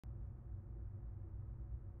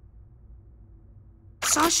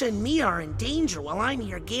Sasha and Mia are in danger while I'm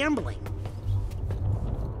here gambling.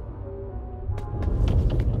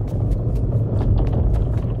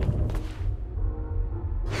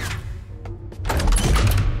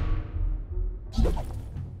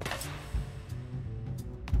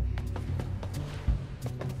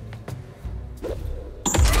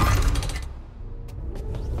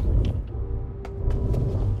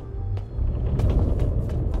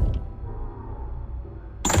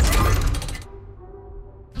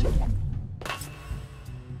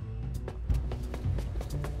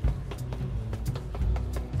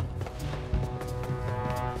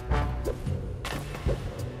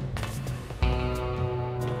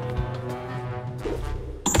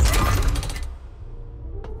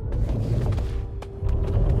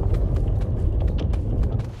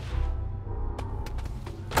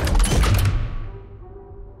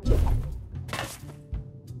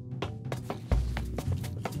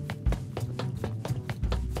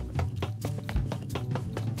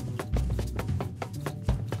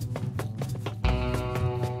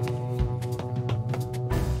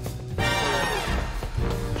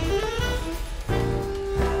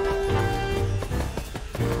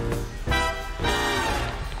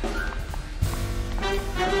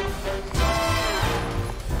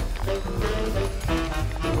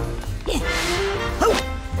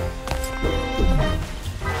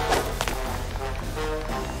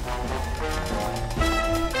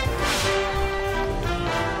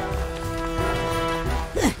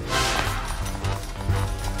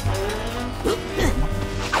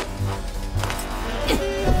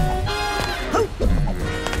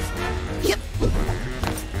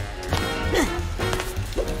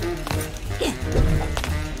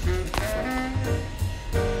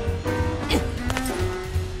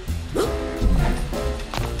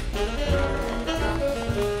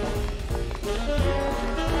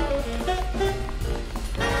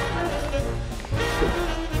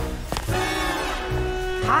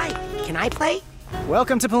 Can I play?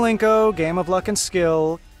 Welcome to Palinko, game of luck and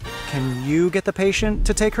skill. Can you get the patient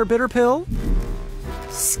to take her bitter pill?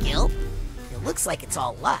 Skill? It looks like it's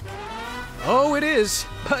all luck. Oh, it is,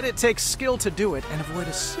 but it takes skill to do it and avoid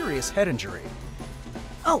a serious head injury.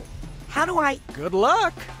 Oh, how do I... Good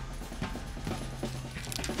luck!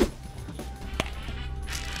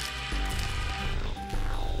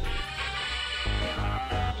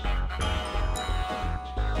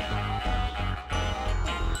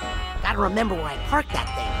 Gotta remember where I parked that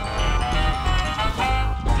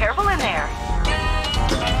thing. Careful in there.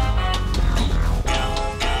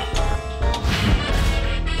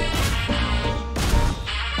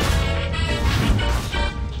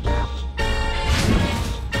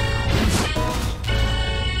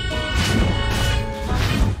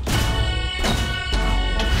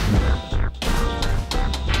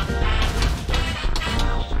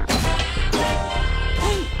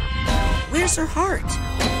 Hey, where's her heart?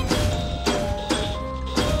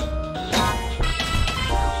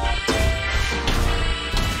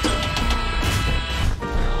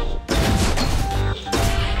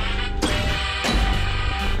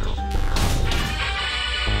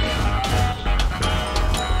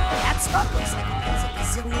 Looks like it pays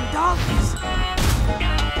 $1 gazillion.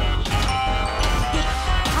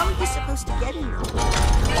 How are you supposed to get in there?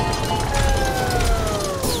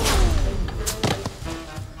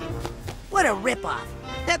 What a ripoff!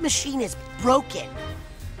 That machine is broken.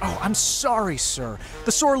 Oh, I'm sorry, sir.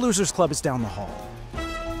 The Sore Losers Club is down the hall.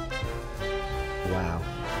 Wow,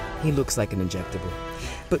 he looks like an injectable.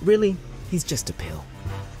 But really, he's just a pill.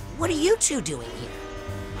 What are you two doing here?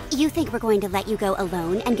 You think we're going to let you go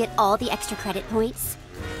alone and get all the extra credit points?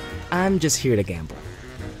 I'm just here to gamble.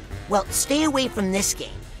 Well, stay away from this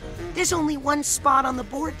game. There's only one spot on the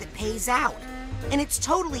board that pays out, and it's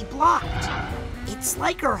totally blocked. It's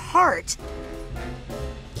like her heart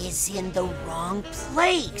is in the wrong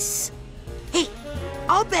place. Hey,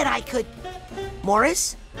 I'll bet I could...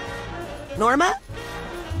 Morris? Norma?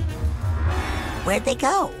 Where'd they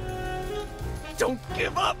go? Don't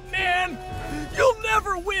give up, man! You'll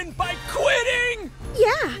never win by quitting!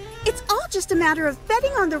 Yeah, it's all just a matter of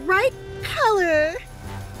betting on the right color.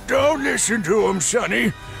 Don't listen to him,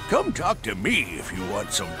 Sonny. Come talk to me if you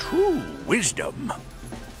want some true wisdom.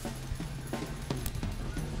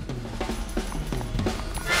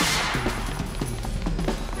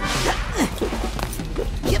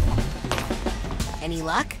 Yep. Any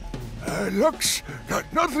luck? Luck's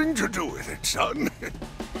got nothing to do with it, son.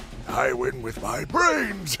 I win with my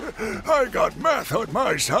brains. I got math on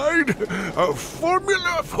my side. A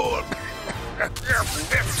formula for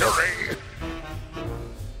victory.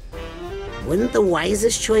 Wouldn't the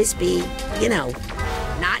wisest choice be, you know,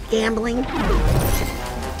 not gambling?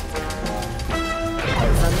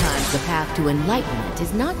 Sometimes the path to enlightenment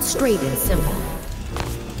is not straight and simple.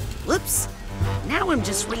 Whoops. Now I'm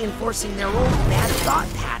just reinforcing their old bad thought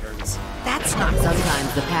patterns. That's not going to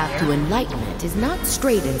Sometimes the path to enlightenment is not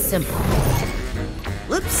straight and simple.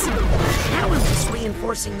 Whoops. Now I'm just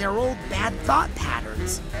reinforcing their old bad thought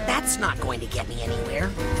patterns. That's not going to get me anywhere.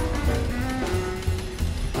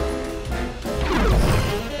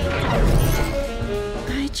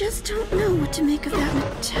 I just don't know what to make of that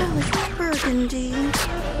metallic burgundy.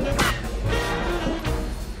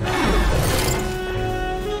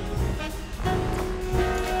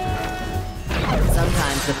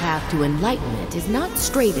 Sometimes the path to enlightenment is not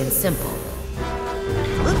straight and simple.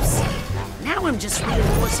 Whoops. Now I'm just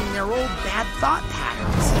reinforcing their old bad thought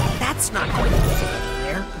patterns. That's not going to get me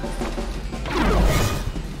anywhere.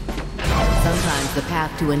 Sometimes the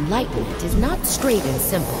path to enlightenment is not straight and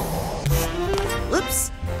simple.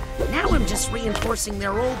 Whoops. Now I'm just reinforcing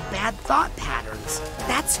their old bad thought patterns.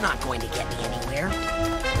 That's not going to get me anywhere.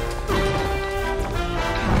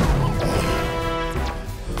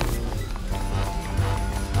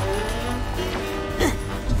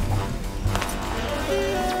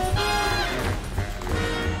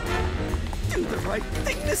 Do the right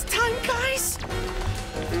thing this time, guys!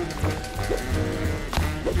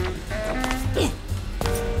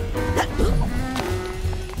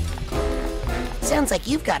 Sounds like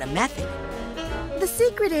you've got a method. The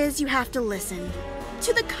secret is you have to listen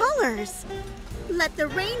to the colors. Let the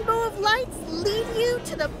rainbow of lights lead you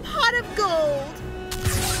to the pot of gold.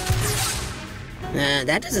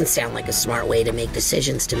 That doesn't sound like a smart way to make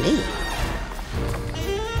decisions to me.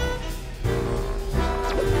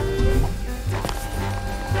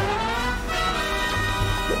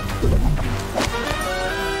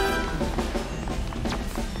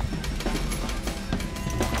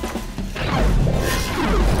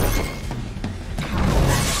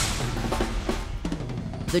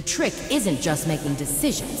 The trick isn't just making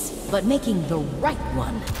decisions, but making the right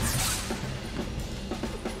one.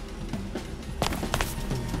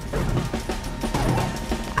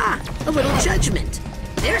 Ah, a little judgment.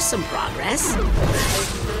 There's some progress.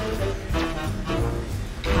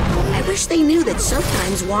 I wish they knew that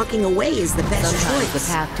sometimes walking away is the best Sometimes choice.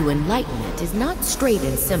 the path to enlightenment is not straight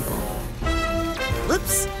and simple.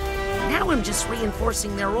 Whoops. Now I'm just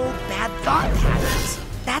reinforcing their old bad thought patterns.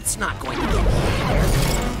 That's not going to get me anywhere.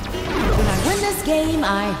 When I win this game,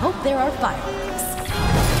 I hope there are fireworks.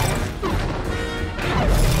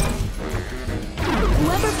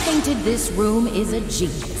 Whoever painted this room is a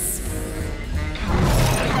genius.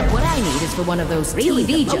 What I need is for one of those Really,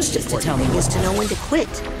 TV the most judges to tell important me thing is to know when to quit.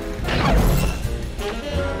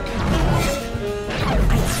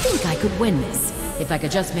 I think I could win this, if I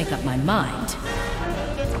could just make up my mind.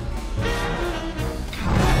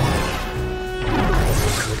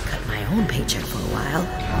 Own paycheck for a while.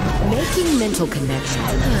 Making mental connections.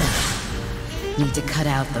 Need to cut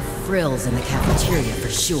out the frills in the cafeteria for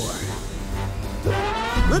sure.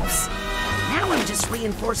 Whoops. Now I'm just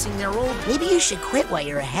reinforcing their old... Maybe you should quit while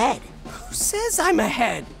you're ahead. Who says I'm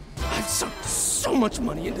ahead? I've sunk so much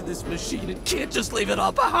money into this machine and can't just leave it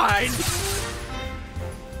all behind.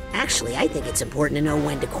 Actually, I think it's important to know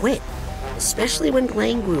when to quit. Especially when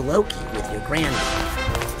playing Loki with your grandma.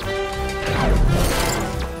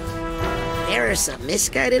 There are some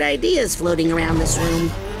misguided ideas floating around this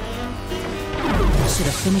room. I should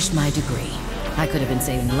have finished my degree. I could have been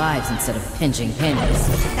saving lives instead of pinching pennies.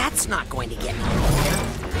 That's not going to get me anywhere.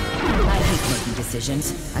 I hate making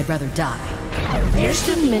decisions. I'd rather die. There's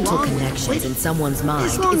Making mental wrong with connections quitting. in someone's mind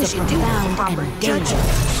As long is as a you do the profound proper and dangerous.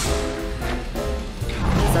 judgment.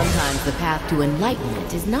 Sometimes the path to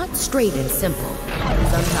enlightenment is not straight and simple.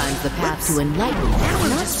 Sometimes the path to enlightenment Now is I'm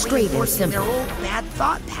not just straight and reinforcing their simple. old bad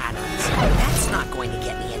thought patterns. That's not going to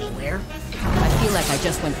get me anywhere. I feel like I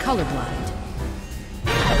just went colorblind.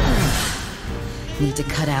 Need to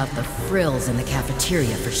cut out the frills in the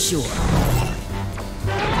cafeteria for sure.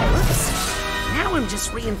 Whoops. Now I'm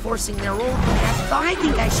just reinforcing their old bad thought. I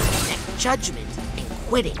think I should connect judgment and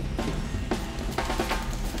quitting.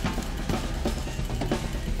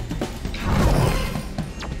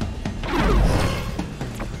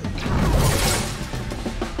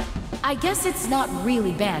 I guess it's not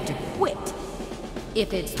really bad to quit,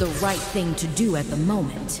 if it's the right thing to do at the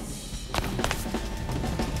moment.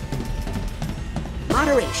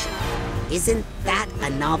 Moderation. Isn't that a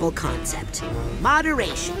novel concept?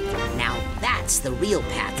 Moderation. Now that's the real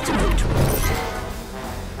path to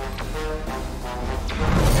victory.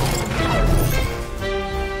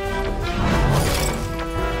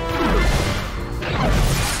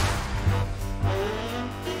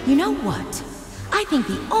 You know what? I think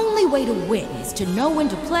the only way to win is to know when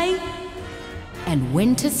to play and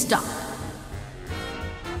when to stop.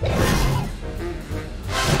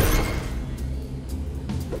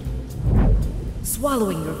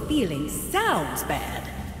 Swallowing your feelings sounds bad.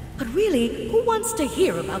 But really, who wants to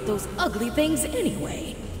hear about those ugly things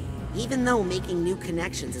anyway? Even though making new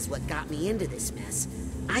connections is what got me into this mess,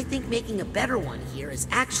 I think making a better one here is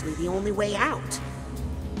actually the only way out.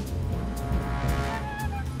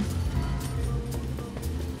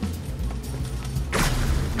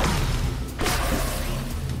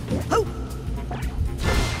 Oh!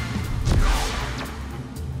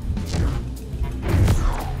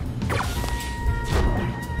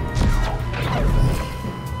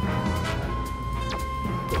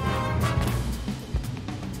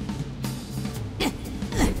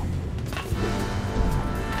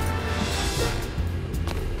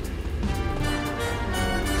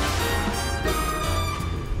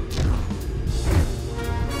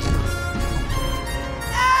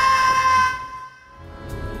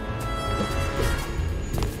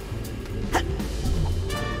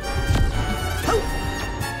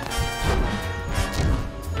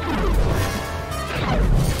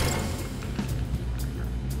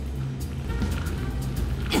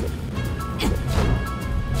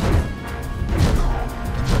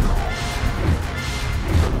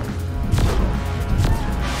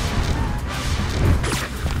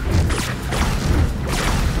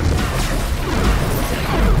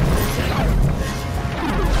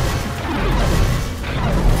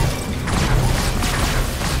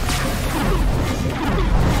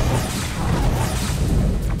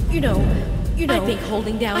 I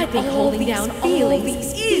think holding down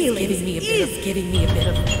feelings is giving me a bit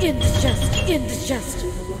of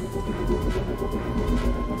indigestion.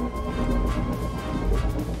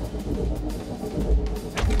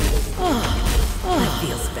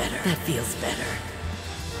 That feels better.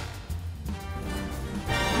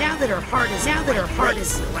 Now that her heart is in the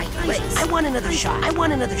right place, I want another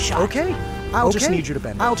shot. Okay. I'll just need you to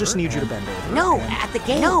bend over. No, at the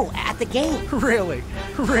game. Really?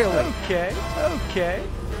 Okay.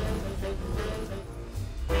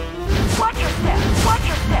 Watch your step.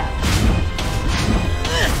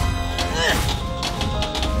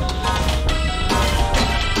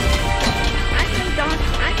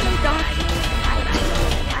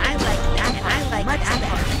 I like that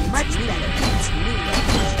much better.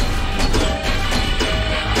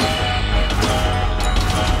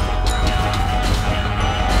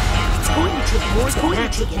 It's going to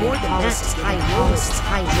take more than that to get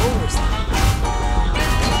high rollers.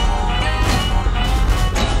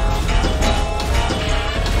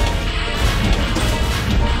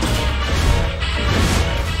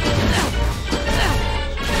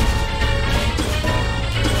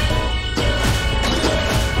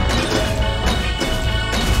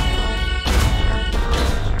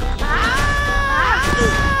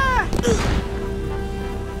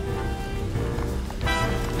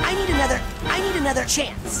 Another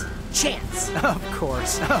chance. Of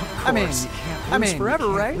course. I mean, you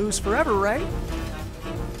can't lose forever, right?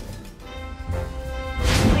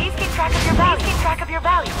 Please keep track of your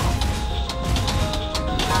valuables.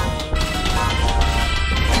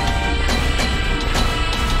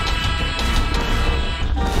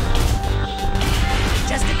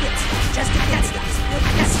 Just a bit.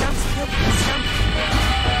 Stumps.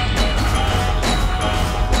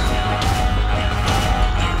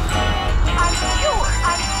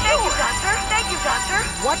 Thank you, Doctor.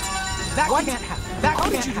 What? That can't happen. How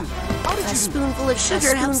did you do that? A spoonful of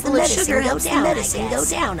sugar helps the medicine go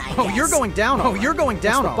down, I guess. Oh, you're going down.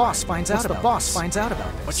 Once the boss finds out about this.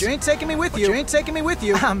 But you ain't taking me with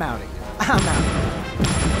you. I'm out of here.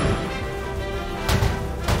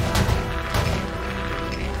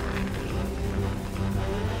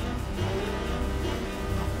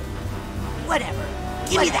 Whatever.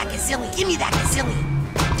 Give me that gazillion.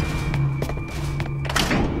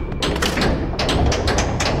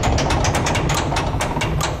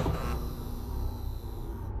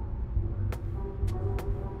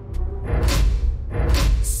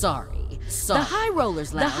 Sorry. The High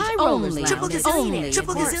Rollers Lounge. Triple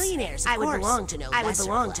gazillionaires. I would belong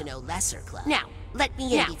to no lesser club. Now, let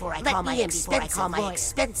me in before I call my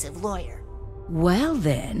expensive lawyer. Well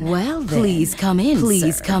then. Please come in,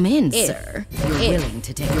 sir. You're willing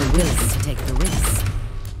to take the risk.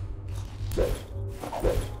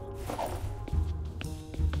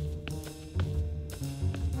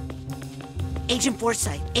 Agent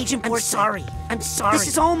Forsyth. I'm sorry. This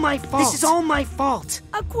is all my fault.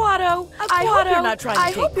 Aquato, I hope you're not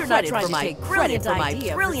trying to take credit for my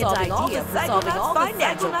brilliant idea for solving all the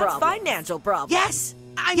Psychonauts' financial problems. Yes,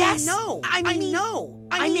 Yes.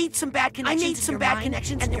 I made some bad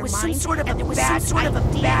connections. And there was some sort of a bad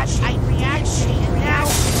reaction. And now.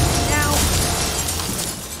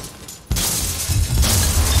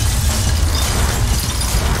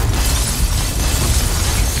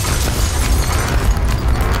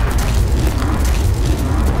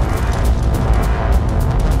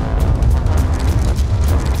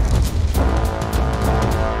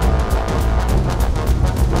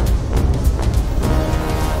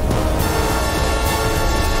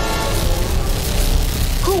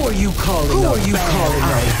 Who are you calling a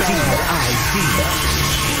bad idea?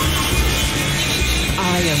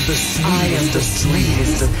 I am the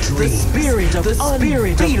sweetest of dreams. The spirit of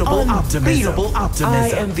unbeatable optimism. I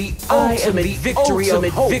am the ultimate victory of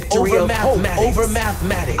hope over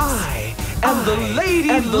mathematics. I am the lady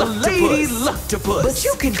Luctopus. But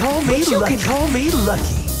you can call me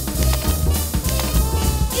lucky.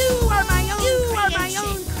 You are my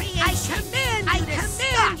own creation. I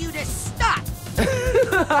command you to stop.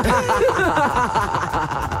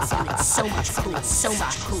 It sounded so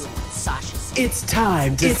much cooler than Sasha's. It's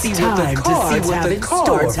time to see what the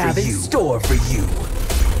cards have in store for you.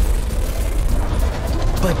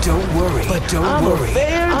 But don't worry. I'm a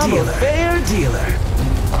fair dealer.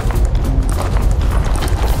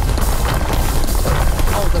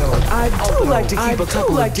 Although I do like to keep a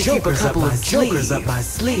couple of jokers up my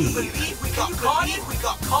sleeve. We got caught in.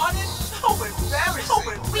 Oh,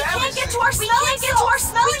 embarrassing. We can't get to our smelling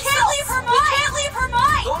salts. We can't leave her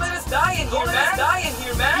mind. Don't let us die in here,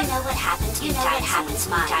 man. You know what happens when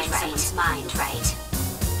giants mind, right?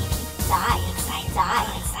 Die inside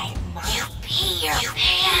mind. You pee your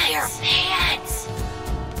pants.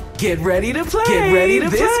 Get ready to play.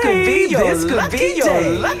 This could be your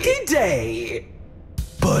lucky day.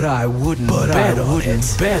 But I wouldn't bet on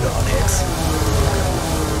it.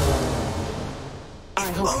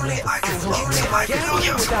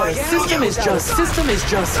 System is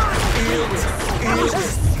just.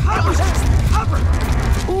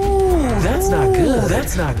 Ooh, that's not good.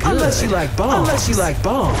 Unless you like bombs.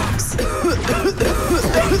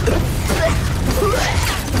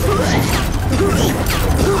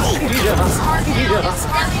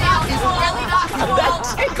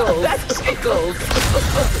 That tickles.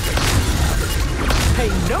 Pay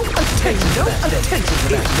no attention to that.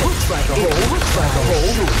 It looks like a hole,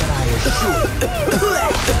 but I assure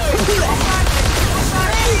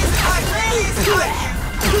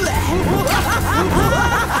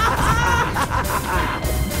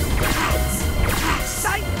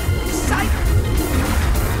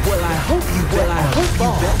Well, I hope you bet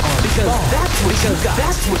on it, because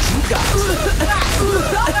that's what you got.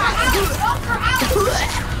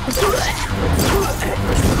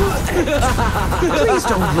 Please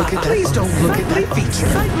don't look at that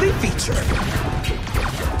feature.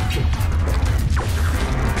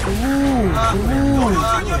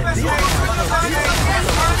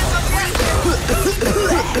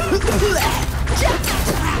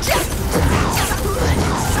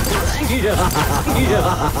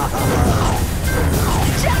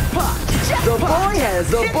 The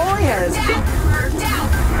boy has.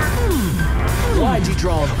 Why'd you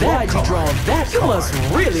draw that? You must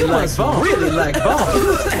really like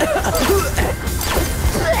bombs.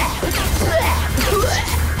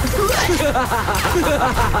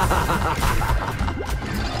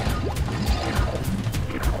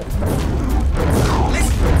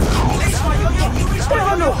 There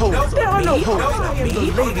are no holes. The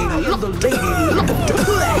lady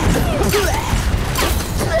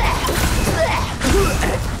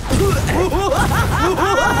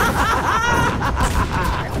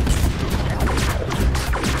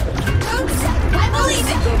I believe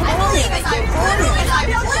it. I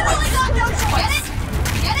literally got no choice.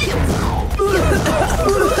 Get it?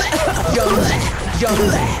 Young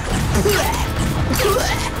lad.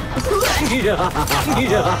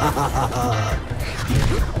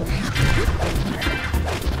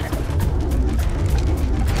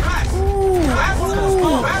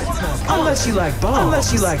 Unless you like bombs.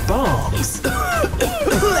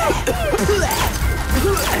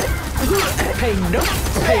 Hey, no.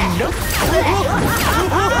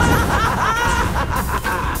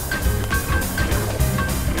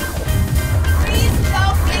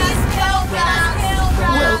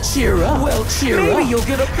 Well, cheer up. Maybe you'll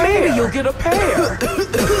get a pair.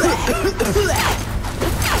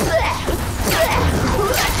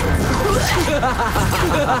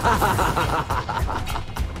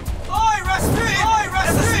 Oi, Rusty!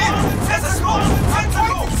 There's a tentacle!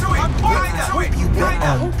 I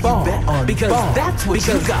hope you bet on because that's what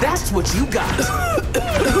you got.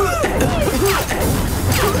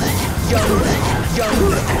 Young There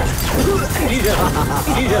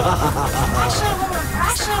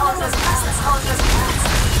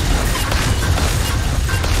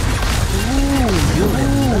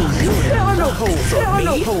are no holes on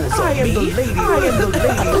me. I am the lady. I am the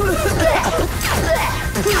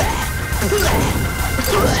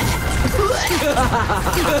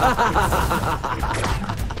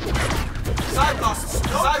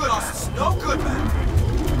Psychonauts, no good, man.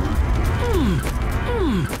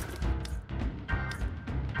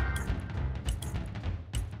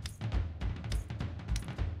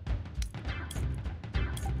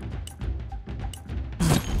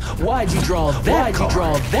 Why'd you draw that? Why'd you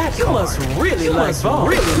draw that? You must really like ball.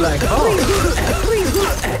 Really like ball. Use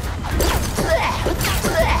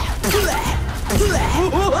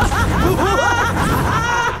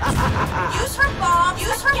her bomb.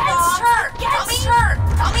 Use her bomb. Against her.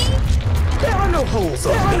 Dummy. There are no holes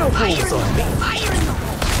on me. There are no holes on me. Fire in the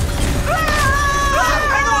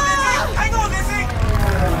Hang on, Izzy!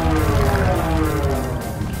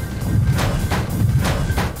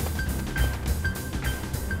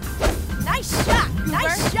 Nice shot.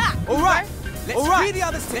 Nice shot. All right. Let's free the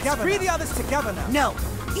others together. Free the others together now. No.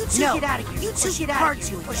 You two get out of here. You two get out of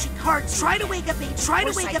here. Or she cards. Try to wake up a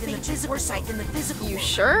physical sight in the physical. You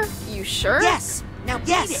sure? You sure? Yes. Now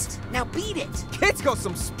beat it. Now beat it. Kid's got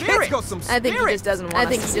some spirit. Kid's got some spirit. I think he just doesn't want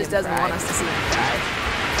us to see him try.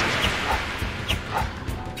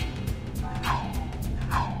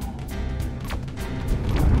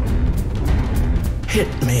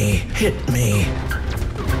 Hit me, hit me.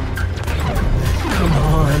 Come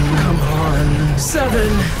on, come on. 7,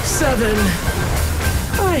 7.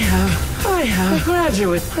 I have a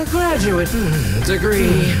graduate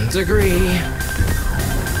degree.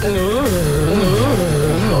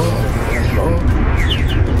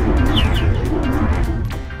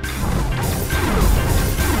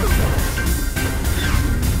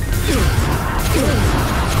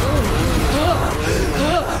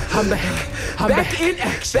 I'm back. Back in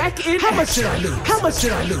action. How much did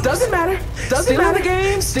I lose? Doesn't matter. Doesn't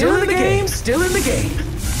matter. Still in the game.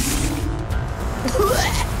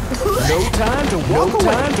 No time to walk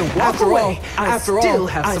away. After all, I still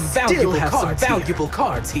have some valuable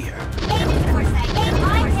cards here.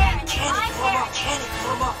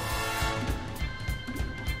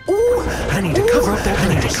 Ooh, I need to cover up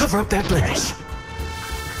that blemish.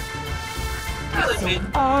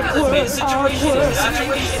 Awkward.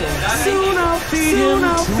 Soon I'll feed him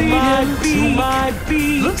to my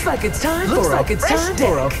beat. Looks like it's time for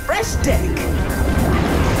a fresh deck.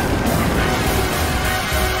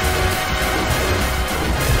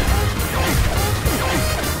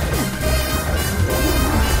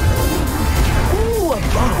 Ooh, a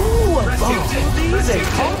bomb. They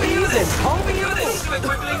call me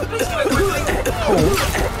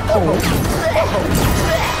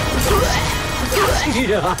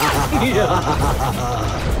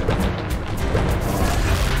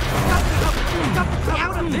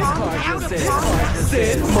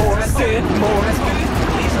Sin more.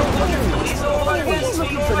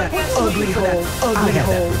 Looking for that ugly hole.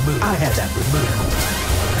 I had that removed.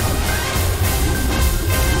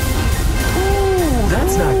 Ooh,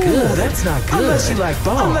 that's not good. Unless you like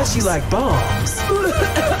bombs.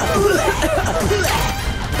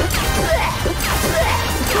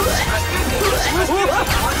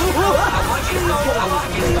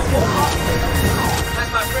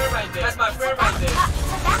 That's my friend right there.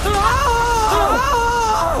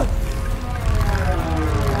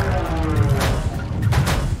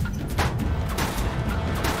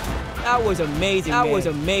 That was amazing,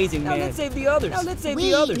 man. Now let's save the others.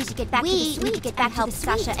 We need to get back to help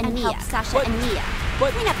Sasha and Mia.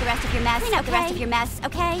 Clean up the rest of your mess,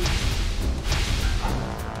 okay?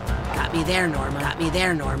 Got me there,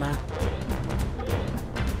 Norma.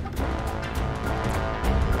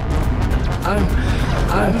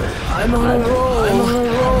 I'm on a roll.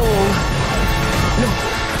 No,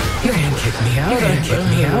 you can't kick me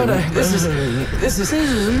out. This is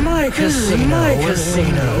my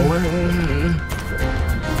casino.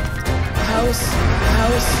 House,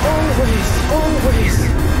 always.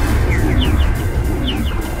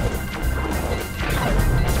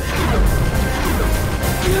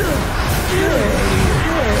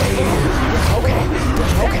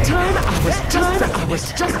 Okay. I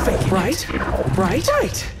was just faking. Right.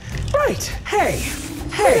 Hey.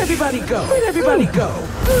 Where'd everybody go?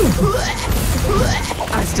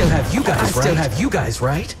 I still have you guys,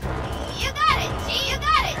 right? You got it, G.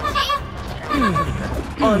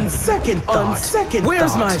 On second thought.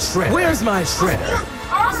 Where's my shredder?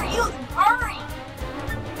 Hurry.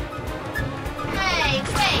 Hey,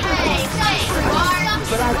 wait.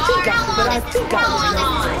 But I think I'm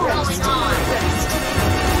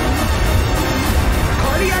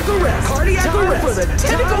cardiac arrest. Cardiac arrest. For the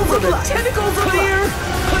tentacles of life. Tentacles of clear.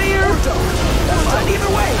 Clear. Find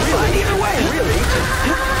either way. Find either way. Really.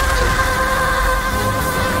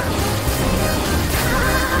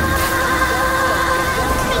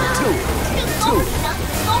 Two.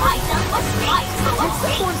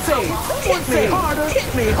 Someone say, hit me harder. Hit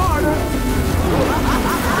me harder.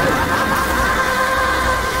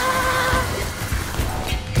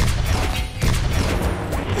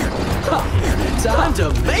 Time to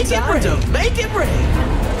make it rain. To make it rain.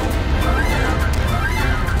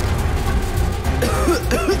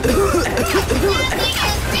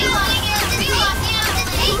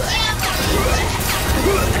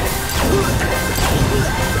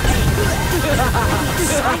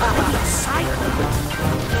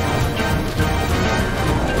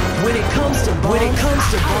 When it comes to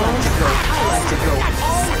bombs, I like to go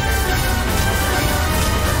all.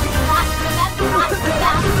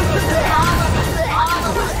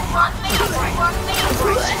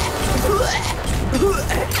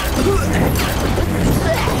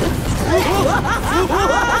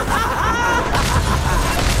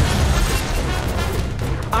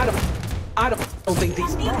 I don't think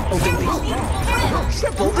these.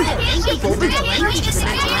 Triple the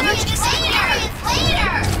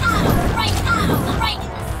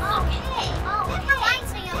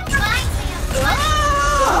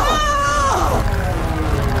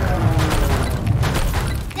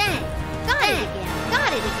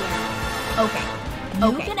Okay.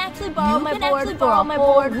 You can actually borrow my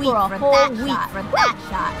board for a whole week for that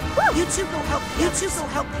shot. You two go help. You two go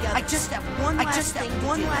help the others. I just have one last thing.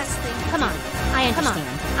 Come on. I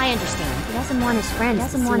understand. He doesn't want his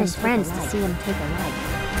friends to see him take a leg.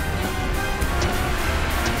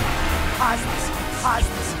 Pause this.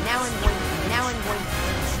 Now I'm going.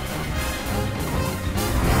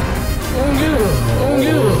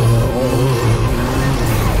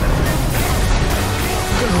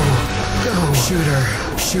 Go, shooter.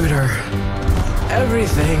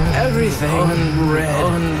 Everything on red.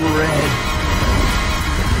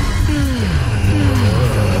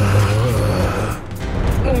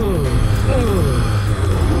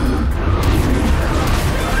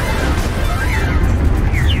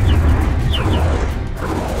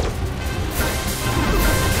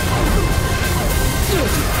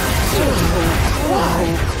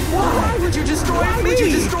 Why would you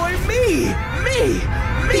destroy me?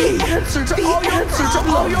 The answer to all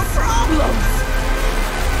your problems.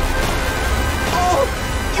 Oh,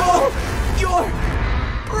 your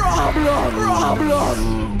problems.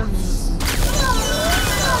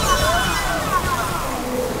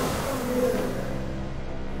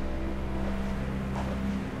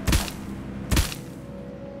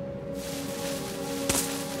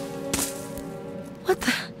 What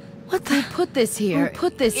the? Who put this here?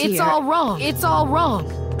 It's all wrong. It's all wrong.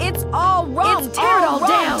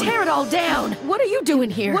 Tear it all down. What are you doing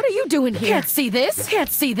here? Can't see this.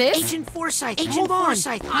 Agent Forsyth, hold on.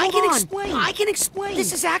 I can explain.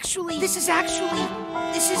 This is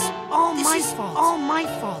all my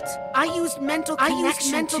fault. I used mental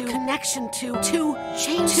connection to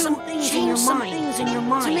change some things in your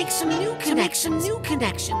mind. To make some new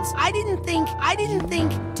connections. I didn't think.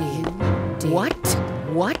 What?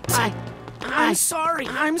 I'm sorry.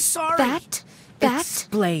 That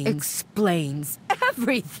explains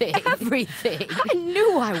everything. I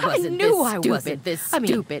knew I wasn't this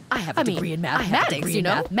stupid. I have a degree in mathematics, you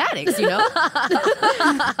know?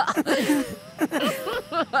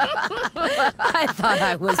 I thought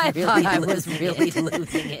I was really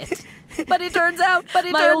losing it. But it turns out,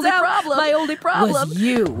 my only problem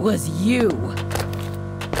was you.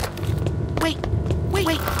 Wait.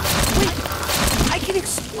 I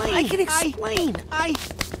can explain.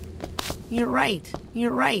 You're right.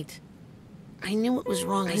 I knew it was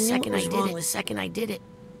wrong the second I did it.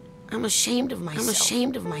 I'm ashamed of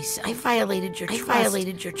myself. I violated your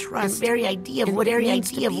trust. The very idea of what it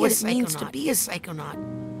means to be a psychonaut.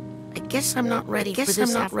 I guess I'm not ready for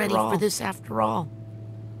this after all.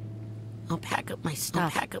 I'll pack up my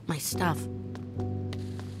stuff.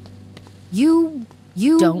 You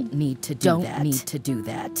don't need to do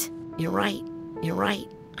that. You're right.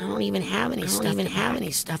 I don't even have any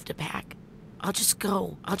stuff to pack. I'll just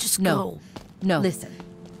go. No. Listen.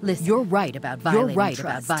 You're right about violating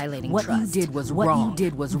trust. What you did was wrong.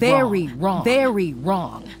 Very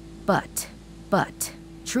wrong. But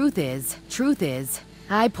truth is,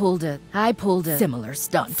 I pulled a similar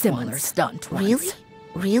stunt once.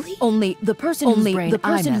 Really? Only the person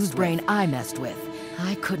whose brain I messed with.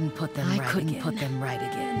 I couldn't put them right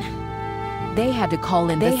again. They had to call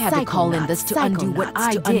in the Psychonauts to undo what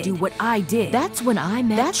I did. That's when I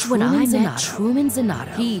met Truman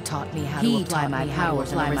Zanato. He taught me how to apply my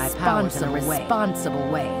powers in a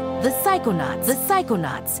responsible way. The Psychonauts.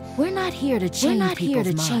 We're not here to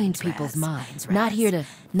change people's minds. Not here to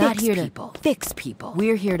fix people.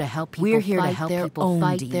 We're here to help people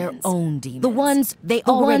fight their own demons. The ones they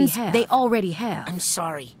already have. I'm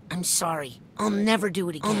sorry. I'll never do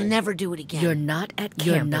it again. You're not at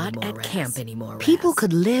camp anymore. People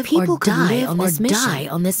could live or die on this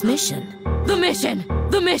mission. The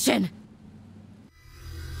mission!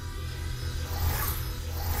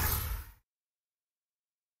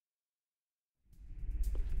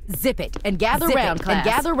 Zip it and gather round, class.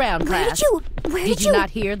 Did you not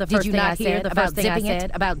hear the first thing I said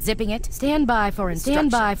about zipping it? Stand by for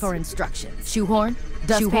instructions. Shoehorn,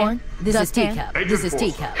 dustpan, this is teacup. Shoehorn.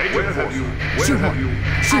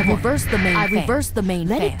 I reverse the main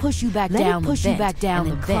fan. Let it push you back down the vent,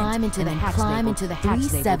 and climb into the hatch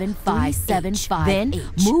 3757. Then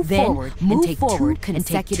move forward and take two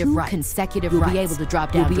consecutive rights. You'll be able to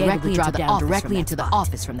drop down directly into the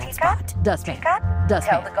office from that spot. Dustpan.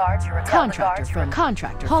 Tell the guards you're a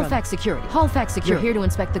Contractor. Hallfax Security. You're here to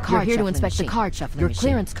inspect the card shuffling machine. Your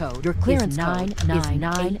clearance code is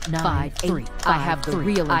 9953. I have the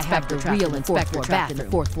real inspector trapped in the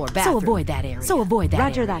fourth floor bathroom. So avoid that area.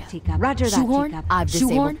 Roger that, teacup. Shoehorn, I've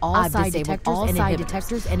disabled all side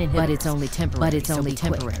detectors and inhibitors. But it's only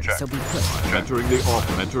temporary. So be quick. Entering the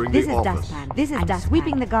office. This is Dust.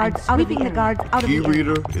 Sweeping the guards out of the area. Key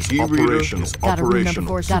reader is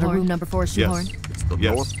operational. Got a room number 4, Shoehorn? It's the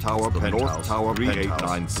North Tower Penthouse,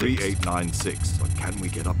 3896. But can we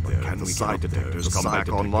get up there? Can the side detectors come back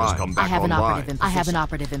online? I have an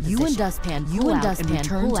operative in position. You and Dustpan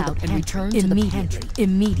pull out and return to the pantry.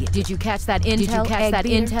 Immediately. Did you catch that intel,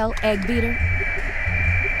 egg beater?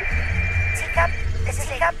 This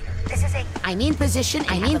is a... I'm in position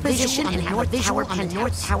and have a visual on the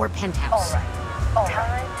North Tower Penthouse. All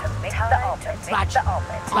right. Time to make the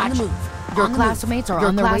omelette. On the move. Your classmates are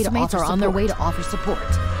on their way to offer support.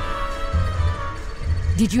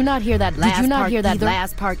 Did you not hear that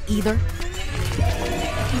last part either?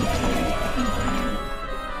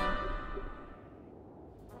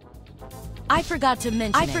 I forgot to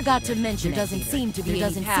mention. There doesn't seem to be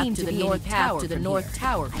any path to the North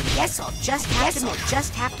Tower. I guess I'll just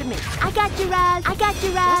have to make. I got you, Raz.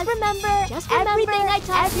 Just remember everything I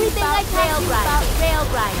taught you about rail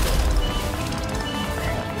grinding.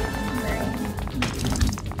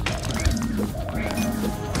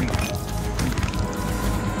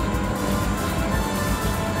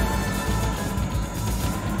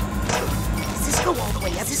 Does this go all the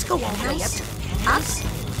way up to the penthouse?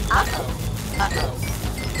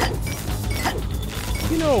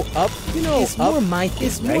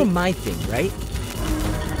 It's more my thing, right?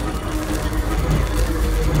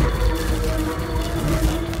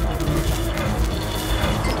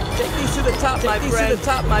 Take these to the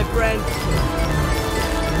top, my friend.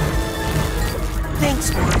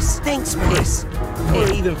 Thanks, Morris.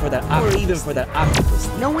 Or even for that octopus.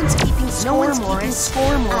 No one's keeping score, Morris.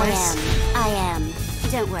 I am.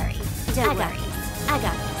 Don't worry. I got it.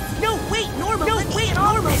 No, wait, Norma, let me get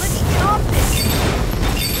off this.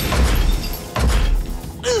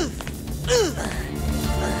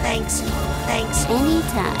 Thanks.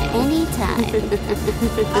 Anytime.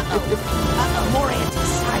 More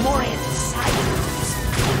anti-side.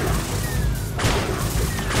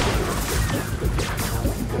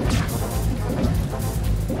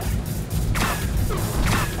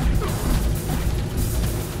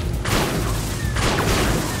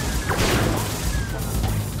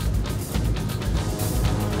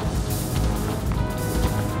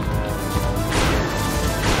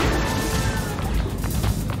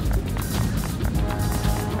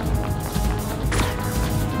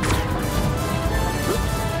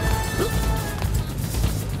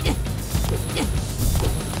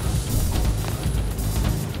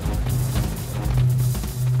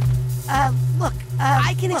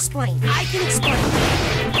 I can explain. I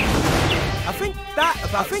think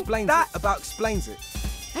that about explains it.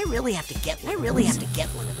 I really have to get one of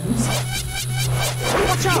those.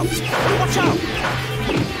 Watch out!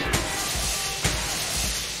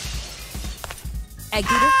 Egg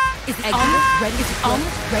beater? Is it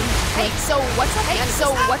omelet ready? Hey, so what's at the end of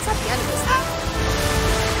this thing?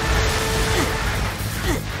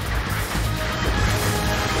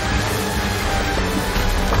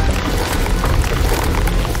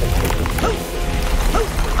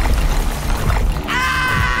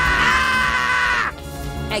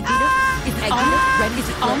 Egg beater? Is it omelet ready?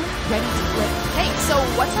 Ready to flip? Hey, so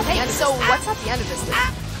what's at the end of this thing?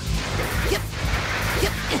 Yep.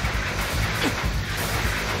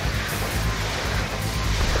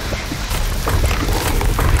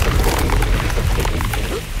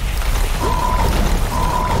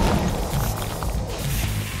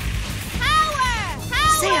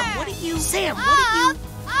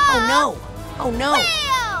 no! Oh no! Wheel!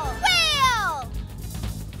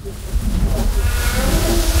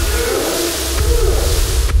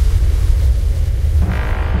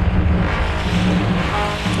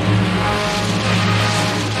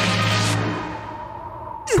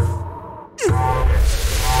 You're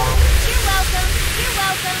welcome.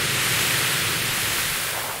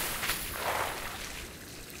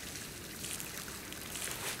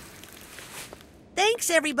 Thanks,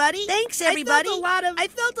 everybody. I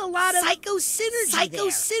felt a lot of psycho-synergy there.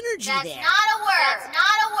 That's not a word. That's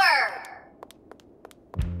not a word.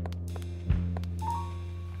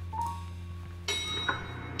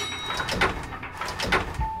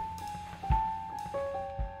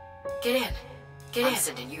 Get in. I'm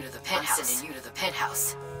sending you to the penthouse.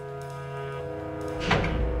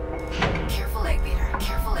 Careful, egg beater.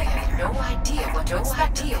 I have no idea what to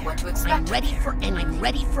expect. I'm ready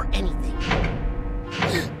for anything.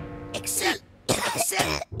 Except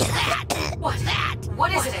that. What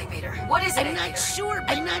is it, egg beater? What is it? I'm not sure,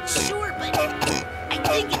 but I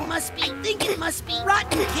think it must be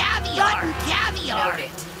rotten caviar.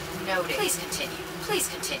 Noted. Please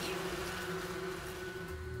continue.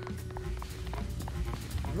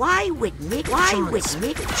 Why would Nick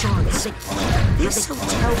Johnson keep this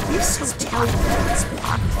hotel was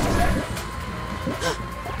blocked?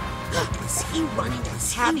 Is he running a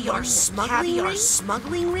caviar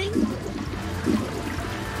smuggling ring?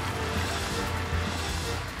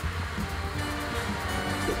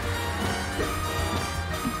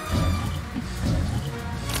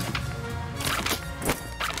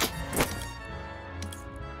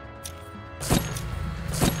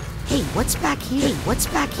 Hey, what's back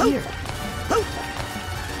here?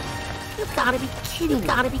 You've gotta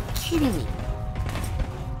be kidding me.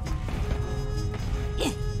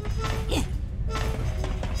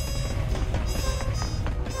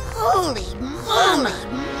 Holy mama!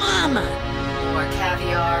 More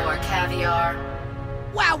caviar.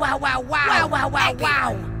 Wow.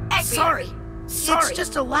 Sorry. It's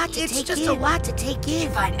just a lot to take in. You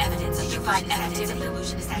find evidence of the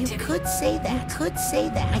illusionist activity. You could say that.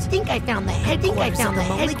 I think I found the headquarters of the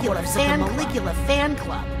Maligula fan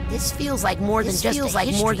club. This feels like more than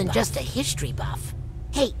just a history buff.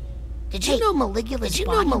 Hey, did you know Maligula's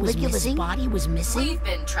body was missing? We've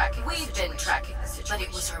been tracking the situation. But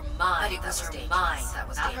it was her mind that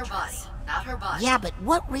was not her body. Not her body. Yeah, but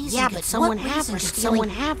what reason could someone have for stealing?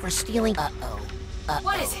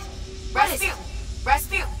 What is it?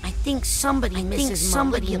 Rasputin! I think somebody misses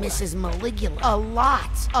Maligula. A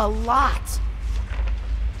lot.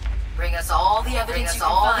 Bring us all the evidence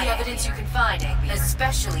you can find,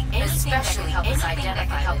 especially anything that can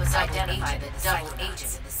help us identify the double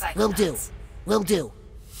agent in the Psychonauts. Will do.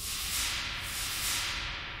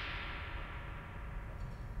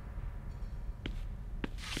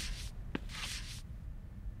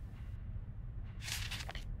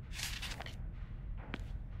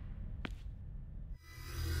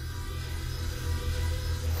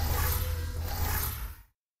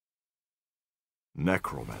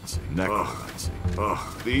 Necromancy. Ugh,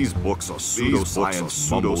 these books are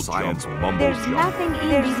pseudoscience mumbo There's nothing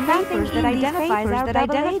in these papers that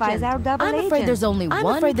identifies our double agent. I'm afraid there's only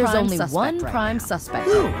one prime suspect.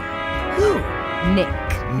 Who? Nick.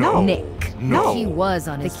 No. He was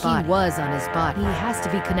on his body. He has to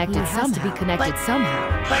be connected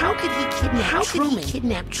somehow. But how could he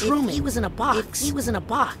kidnap Truman? If he was in a box.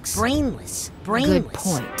 Brainless. Good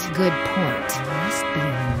point.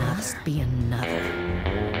 Must be another.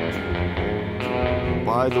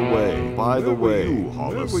 By the way, you,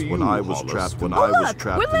 Hollis, when I was trapped. We're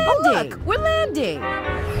landing.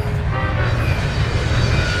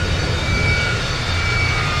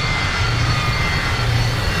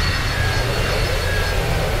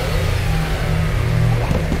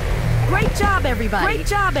 Great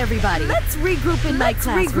job, everybody. Let's regroup in my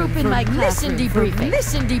classroom for mission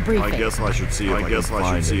debriefing. I guess I should see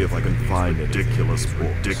if I can find ridiculous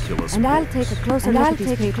books. And I'll take a closer look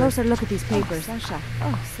at these papers. Sasha.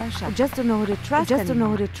 I just don't know who to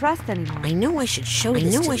trust anymore. I know I should show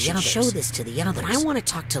this to the others. But I want to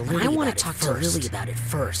talk to Lily about it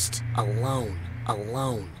first. Alone.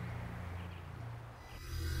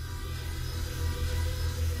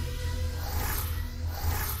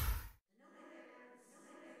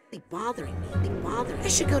 They're bothering me. I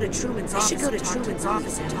should go to Truman's office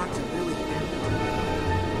and talk to Lily about it.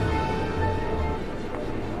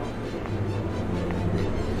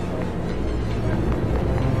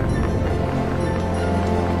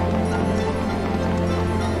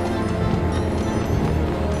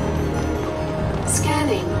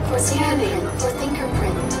 Scanning for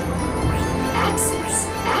fingerprint. Access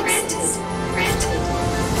granted.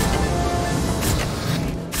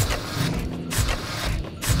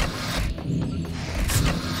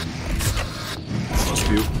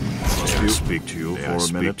 you for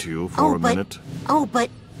a minute? To you for a minute? Oh, but...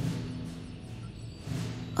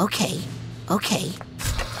 Okay, okay.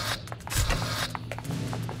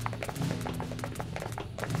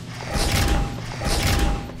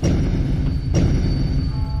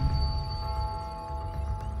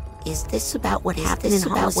 Is this about what happened in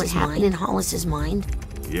Hollis's mind?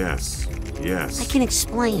 Yes, yes. I can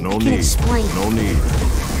explain. No need. No need.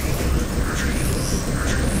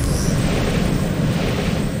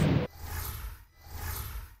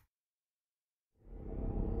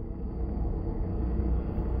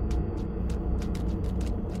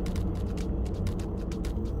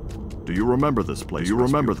 Do you remember this place? Do you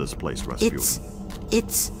remember this place, Rasputin?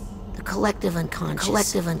 It's the collective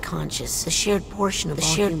unconscious. The shared portion of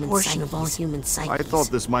all human psyches. I thought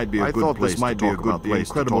this might be a good place to talk about the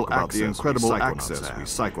incredible access we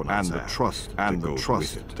Psychonauts and the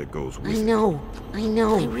trust that goes with it. I know.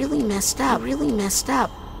 I really messed up.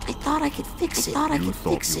 I thought I could fix it. You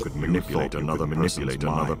thought you could manipulate another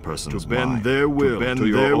person's mind. To bend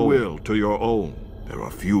their will to your own. There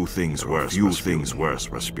are few things worse,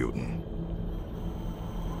 Rasputin.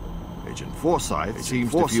 Agent Forsyth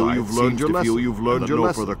seems to feel you've learned your lesson,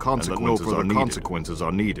 and that no further consequences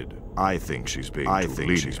are needed. I think she's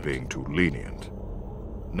being too lenient.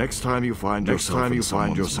 Next time you find yourself in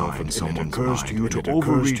someone's mind, to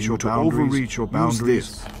overreach your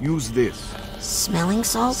boundaries, use this. Smelling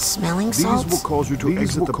salts? These will cause you to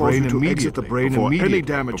exit the brain immediately before any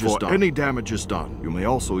damage is done. You may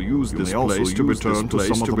also use this place to return to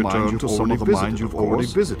some of the minds you've already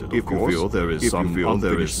visited. If you feel there is some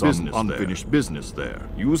unfinished business there,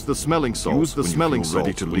 use the smelling salts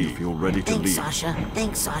when you feel ready to leave.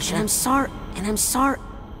 Thanks, Sasha. And I'm sorry.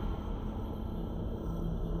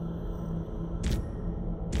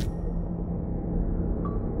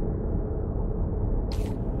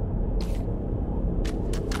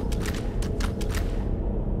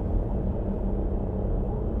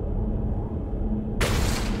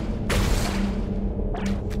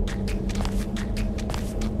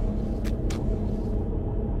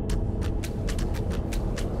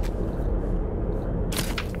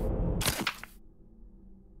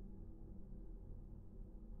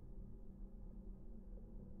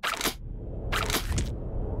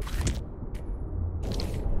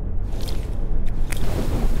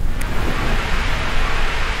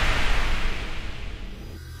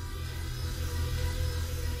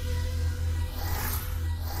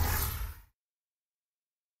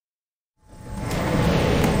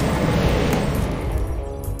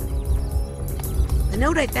 The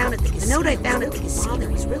note I found at the casino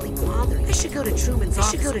is really bothering. I should go to Truman's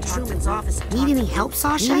office. Need any help,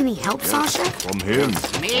 Sasha? From him.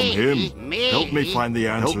 Help me find the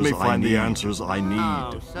answers I need.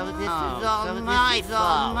 Oh, so this is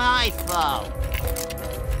all my fault.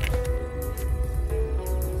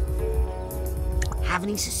 Have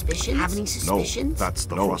any suspicions? No, that's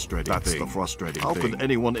the frustrating thing. How could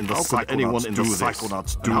anyone in the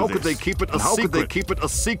Psychonauts do this? How could they keep it a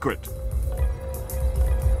secret?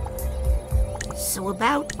 So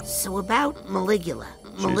about Maligula.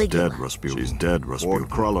 She's dead, Rasputin. Ford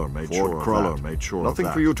Cruller made sure of that. Nothing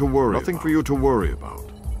for you to worry about.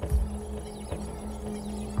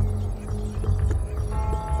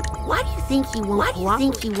 Why do you think he won't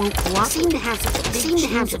cooperate? Seem to have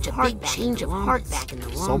such a big change of heart back in the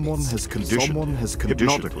longest. Someone has conditioned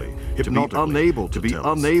hypnotically to be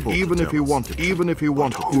unable, even if he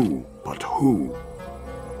wanted. But who?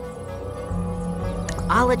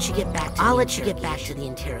 I'll let you get back to the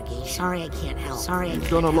interrogation. Sorry I can't help. You've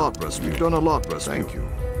done a lot, Rasputin.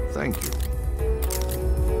 Thank you.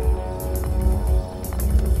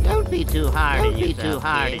 Don't be too hard on yourself,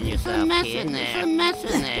 kid. There's a mess in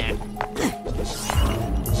there.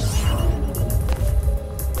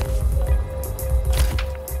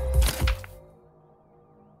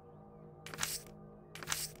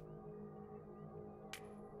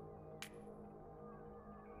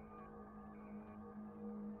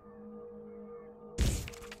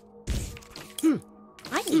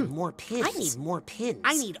 I need more pins.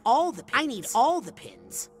 I need all the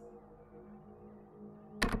pins.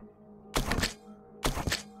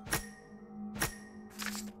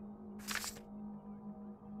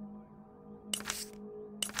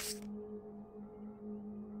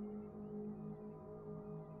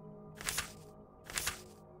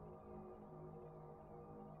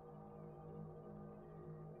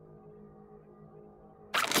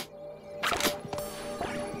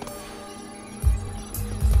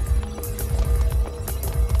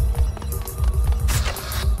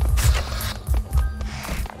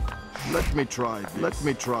 Let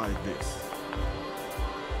me try this.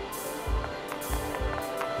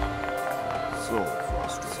 So,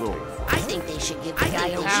 throw. I think they should give the guy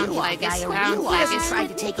a sounds real like it, guy a sounds real. like He hasn't it. tried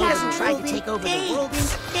to take over the world in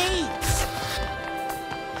days.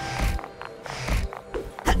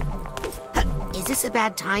 Is this a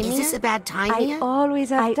bad time? Is this a bad time? I always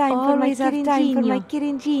have time for my kid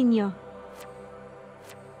Ingenio.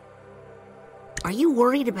 Are you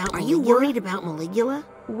worried about Maligula?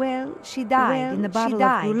 Well, she died in the Battle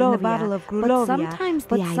of Cruller. But sometimes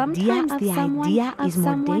the idea is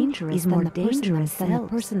more dangerous than the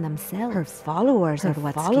person themselves. Her followers are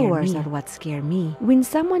what scare me. When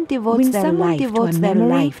someone devotes their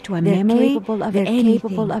life to a memory, they're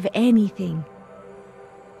capable of anything.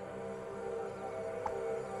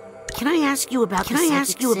 Can I ask you about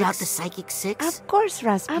the Psychic Six? Of course,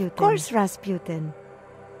 Rasputin.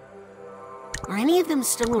 Are any of them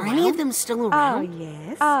still around? Oh,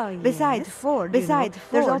 yes. Besides Ford, there's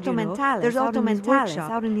Otto Mentales out in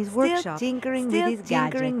his workshop, tinkering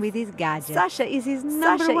with his gadgets. Sasha is his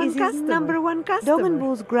number one customer.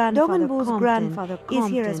 Dogenbull's grandfather is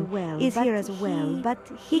here as well, but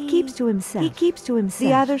he keeps to himself.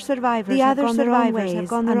 The other survivors have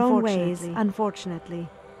gone their own ways, unfortunately.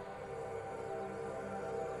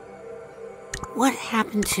 What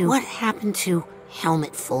happened to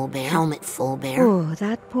Helmet Fullbear? Oh,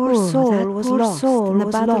 that poor soul was lost in the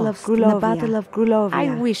Battle of Grulovia. I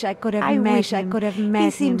wish I could have met him.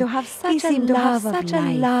 He seemed to have such a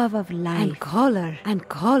love of life and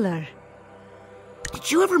color.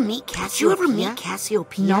 Did you ever meet Cassiopeia?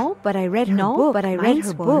 No, but I read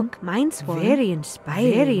her book. Minesworn. Very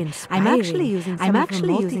inspiring. I'm actually using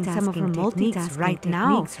some of her multitasking right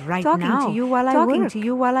now. Talking to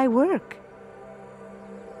you while I work.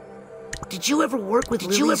 Did you ever work with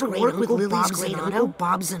Lily's great uncle,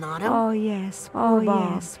 Bob Zanotto? Oh yes, poor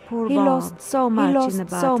Bob. He lost so much in the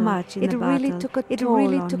battle. It really took a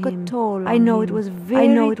toll on him. I know it was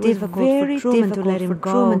very difficult for Truman to let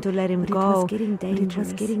him go. But it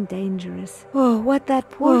was getting dangerous. Oh, what that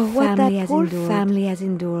poor family has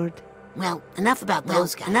endured. Well, enough about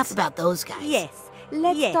those guys. Yes,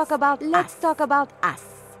 let's talk about us.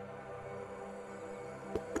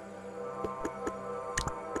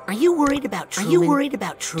 Are you worried about Truman?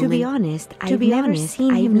 To be honest, I've never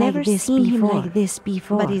seen him like this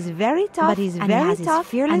before. But he's very tough, and he has his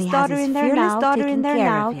fearless daughter in there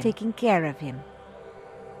now, taking care of him.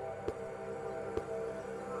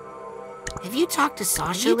 Have you talked to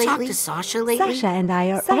Sasha lately? Sasha and I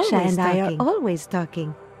are always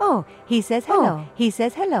talking. Oh, he says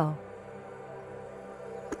hello.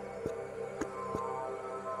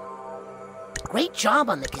 Great job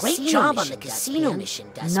on the casino mission,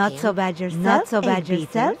 Dustpan. Not so bad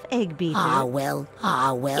yourself, Egg Beater. Ah, well.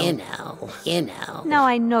 You know. Now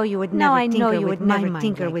I know you would never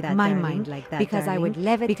tinker with my mind like that, because I would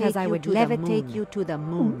levitate you to the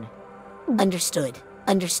moon. Understood.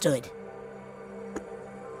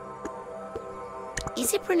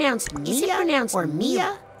 Is it pronounced Mia or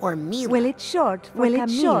Mia? Or Mila. Well, it's short for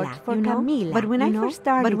Camila. But when I first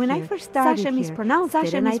started here, Sasha mispronounced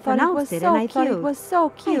it, and I thought it was so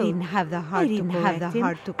cute. I didn't have the heart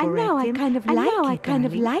to correct him. And now I kind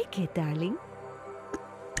of like it, darling.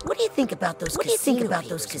 What do you think about those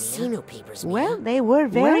casino papers, Mia? Well, they were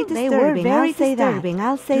very disturbing.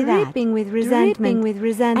 I'll say that. Dripping with resentment.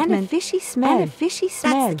 And a fishy smell.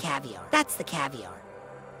 That's the caviar.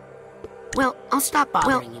 Well, I'll stop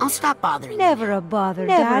bothering you. Never a bother,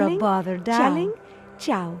 darling.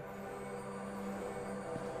 Ciao.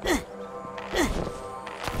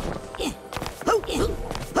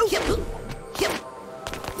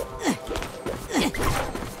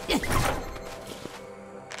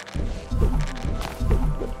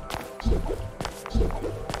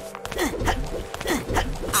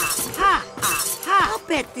 I'll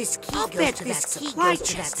bet this key goes to that supply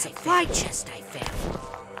chest I found.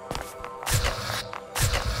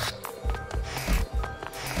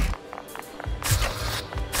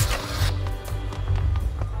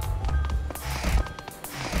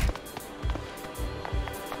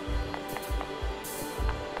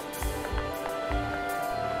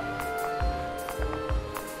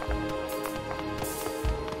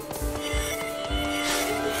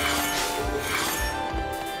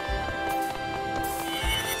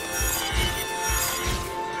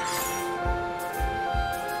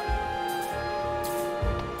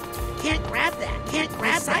 Can't grab that.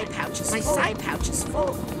 My side pouch is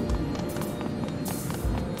full.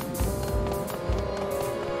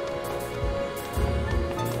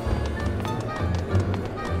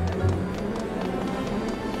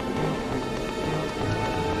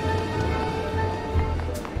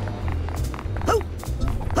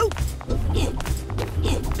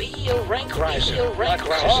 Riser. Combine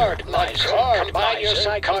your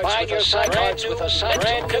Psychonauts with a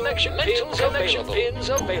brand connection pins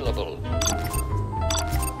available.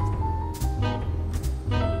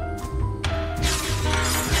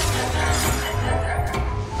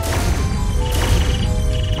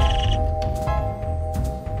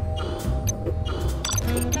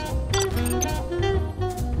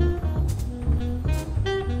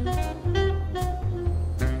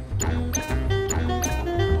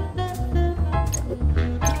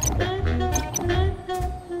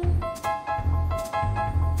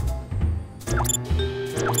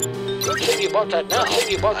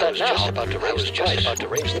 I was just about to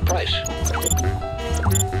raise the price.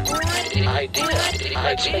 Idea.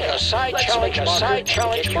 Let's make a side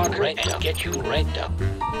challenge marker and get you ranked up.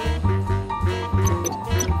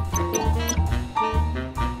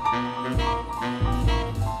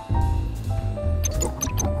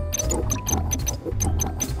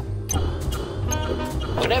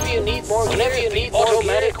 Whenever you need more,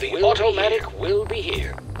 the automatic will be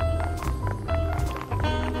here.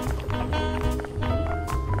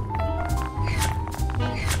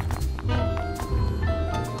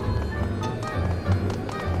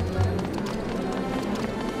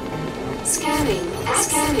 Scanning.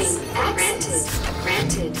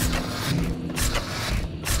 Granted.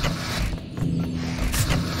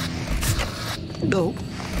 No.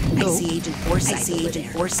 I see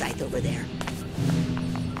Agent Forsyth over there.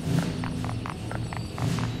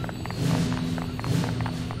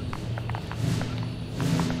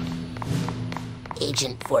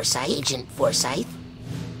 Agent Forsyth.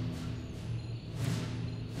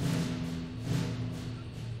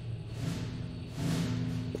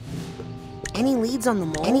 Any leads on the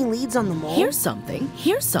mole? Here's something.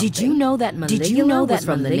 Did you know that Maligula was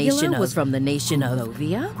from the nation of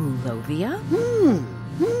Grulovia?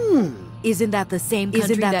 Isn't that the same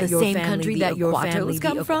country that your family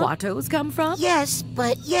Aquatos come from? Yes.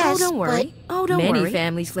 Oh, don't worry. Many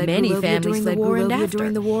families fled Grulovia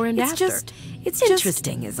during the war and after. It's just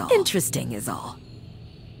interesting is all.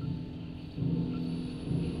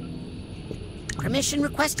 Permission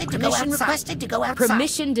requested to go outside.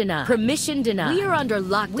 Permission denied. We are under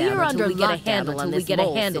lockdown until we get a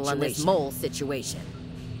handle on this mole situation.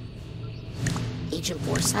 Agent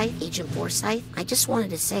Forsyth, I just wanted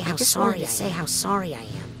to say how sorry I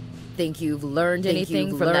am. Think you've learned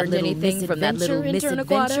anything from that little misadventure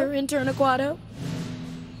in Turnaquato?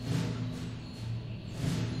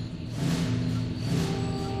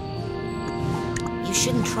 You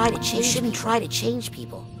shouldn't try to change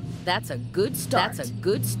people. That's a good start.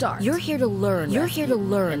 You're here to learn.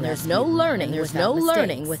 And there's no learning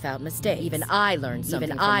without mistakes. Even I learned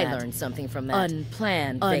something from that.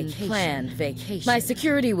 Unplanned vacation. My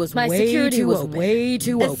security was way too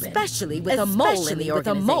open. Especially with a mole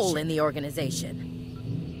in the organization.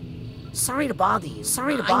 Sorry to bother you.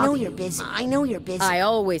 I know you're busy. I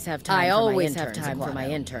always have time for my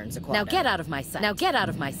interns. Now get out of my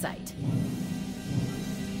sight.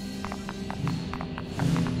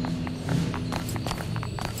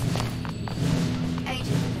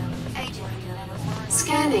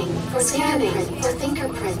 Scanning for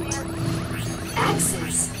fingerprint.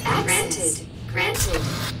 Access granted.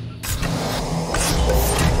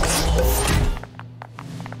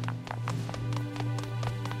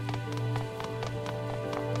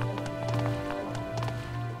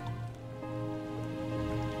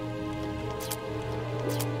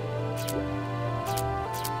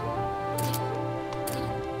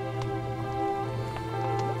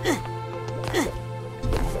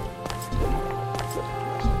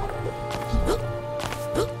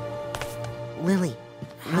 Lily,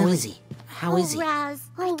 how is he? Raz,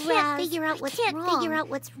 I can't figure out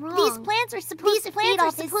what's wrong. These plants are supposed to feed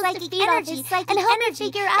off his psychic energy and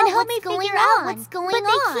help me figure out what's going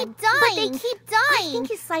on. But they keep dying. I think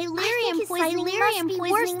his Silurium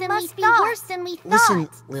poisoning must be worse than we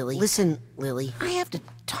thought. Listen, Lily. I have to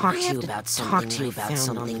talk to you about something I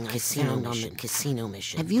found on the casino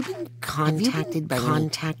mission. Have you been contacted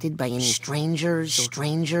by any strangers,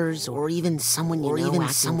 or even someone you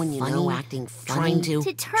know acting funny,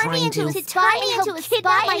 turn me into a spy and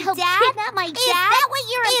help kidnap my dad?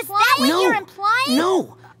 Is that what you're implying?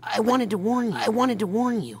 No. I wanted to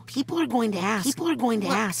warn you. People are going to ask.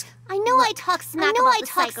 I know I talk smack about the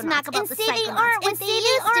Psychonauts and say they aren't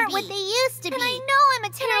what they used to be. And I know I'm a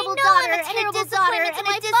terrible daughter and a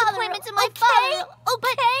disappointment to my father.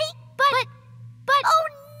 Okay? But oh,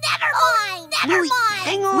 never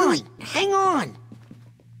mind. Hang on.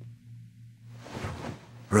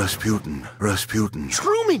 Rasputin.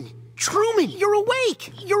 Truman, you're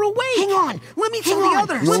awake! You're awake! Hang on! Let me tell the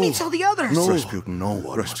others! Let me tell the others! No, Rasputin, no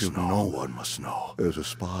one must know. There's a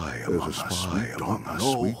spy among us. We don't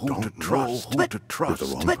know who to trust. If the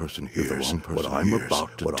wrong person hears what I'm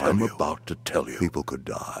about to tell you, people could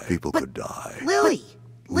die. Lily!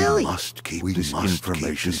 We must keep this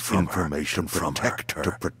information from her, to protect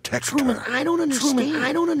her. Truman, I don't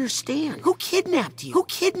understand. Who kidnapped you?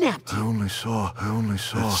 I only saw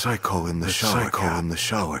the psycho in the shower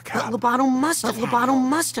cap. But Lobato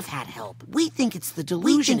must have had help. We think it's the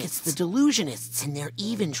delusionists. And they're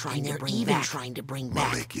even trying to bring back.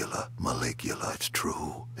 Maligula.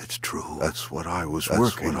 It's true. That's what I was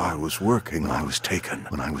working when I was taken.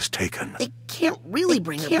 They can't really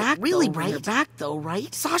bring her back though,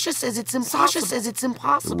 right? Sasha says it's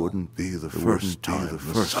impossible. It wouldn't be the first time the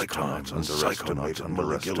Psychonauts underestimated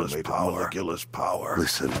Maligula's power.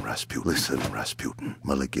 Listen, Rasputin.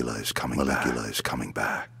 Maligula is coming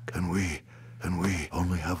back. And we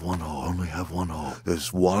only have one hope.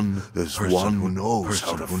 There's one who knows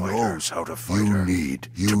how to fight her. You need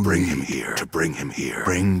to bring him here.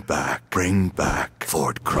 Bring back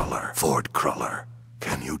Ford Cruller.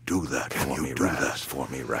 Can you do that? Can you do that for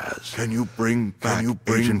me, Raz? Can you bring back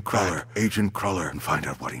Agent Cruller, and find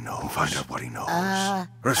out what he knows?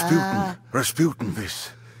 Rasputin, this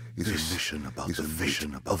is a mission about the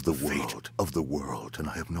fate of the world, and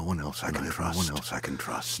I have no one else I can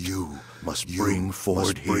trust. You must bring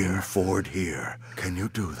Ford here. Can you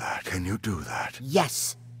do that?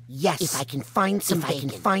 Yes. If I can find some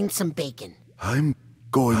bacon. I'm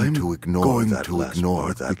going to ignore that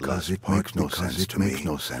because it makes no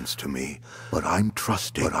sense to me. But I'm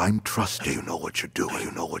trusting. You know what you're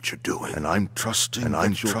doing. And I'm trusting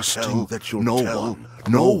that you'll tell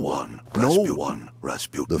no one,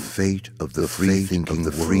 Rasputin. The fate of the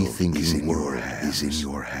free-thinking world is in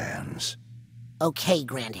your hands. Okay,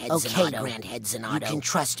 Grandhead Zanotto.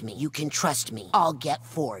 You can trust me. I'll get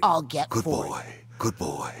Ford. Good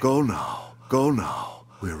boy. Go now.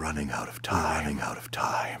 We're running out of time.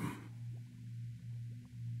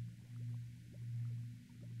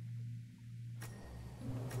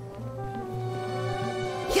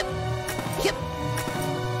 Yep.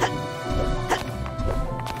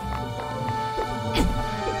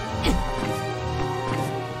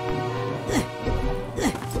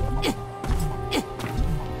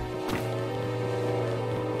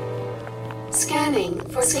 Scanning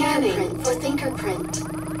for fingerprint.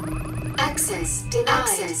 Access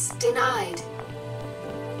denied.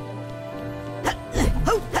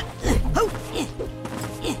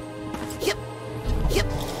 Yep.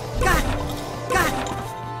 Got it.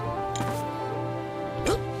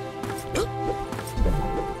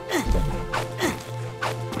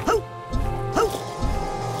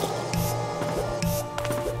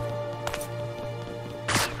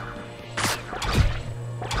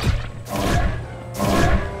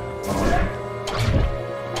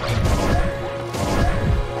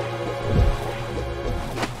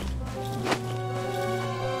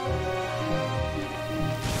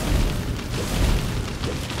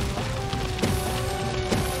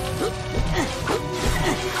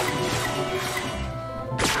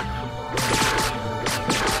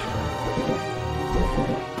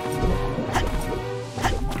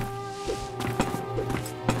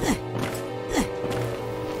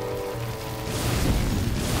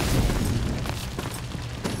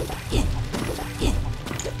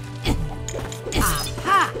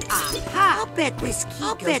 I'll bet this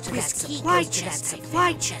key goes to that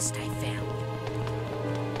supply chest I found.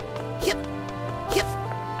 Yep.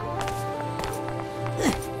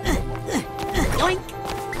 Yoink.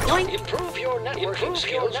 Improve your networking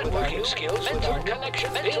skills with our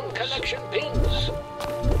connection pins.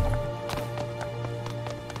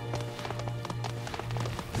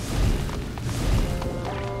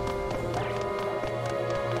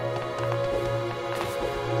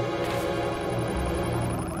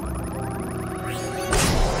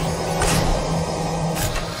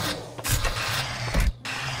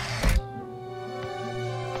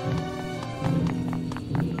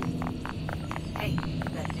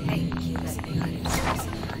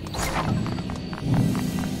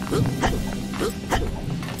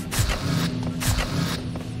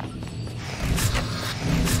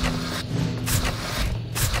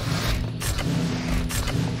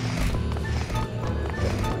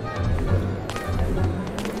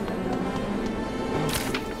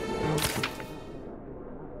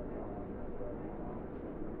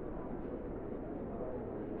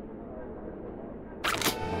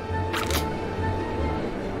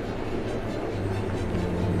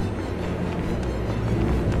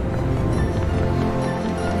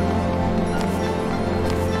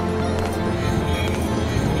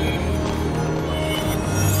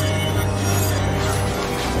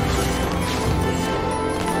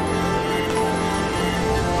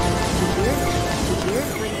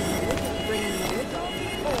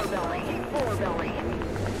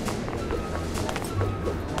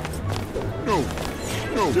 No.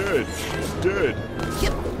 Dead. Dead.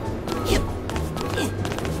 Yep. Yep.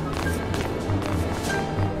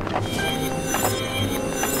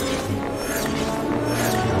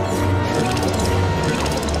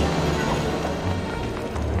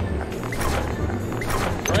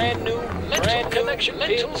 Brand new mental connection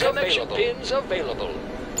pins available.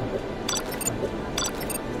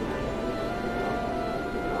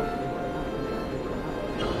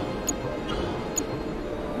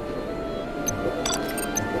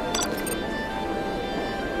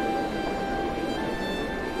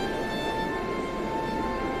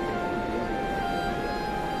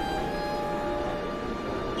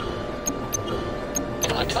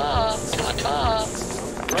 Ta-ta.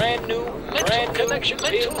 Brand new mental connection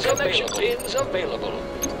pins available.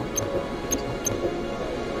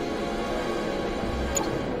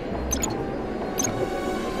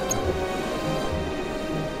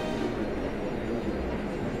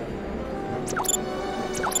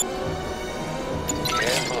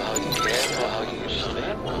 Careful how you use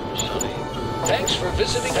that one, sonny. Thanks for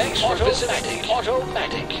visiting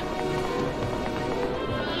Automatic.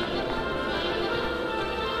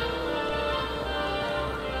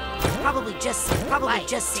 Probably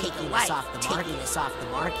just taking this off the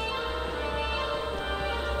market.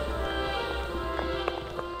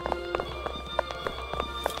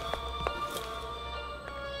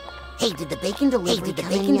 Hey, did the bacon delivery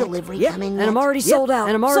come in yet? And I'm already sold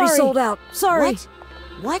out. Sorry.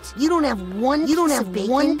 What? You don't have one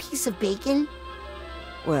piece of bacon?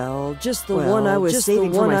 Well, just the one I was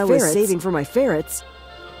saving for my ferrets.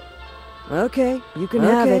 Okay, you can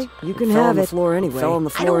have it. You can have it. Fell on the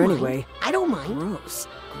floor anyway. I don't mind. Gross.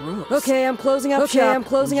 Okay, I'm closing up shop.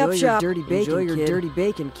 Enjoy your dirty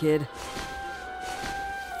bacon, kid.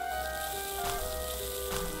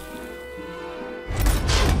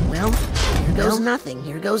 Well,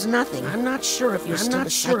 here goes nothing. I'm not sure if you're still the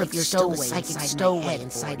psychic stowaway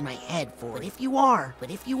inside my head for it.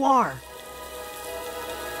 But if you are.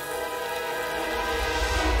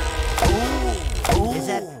 Is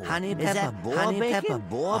that honey pepper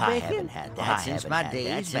boar bacon? I haven't had that since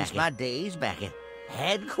my days back at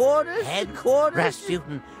headquarters.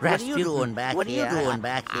 Rasputin, what are you doing back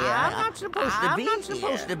here? I'm not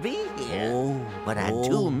supposed to be here. Oh, but I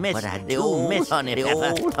do miss honey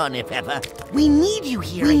pepper. We need you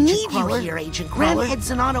here, Agent Cruller.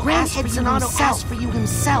 Grand Edzanato asked for you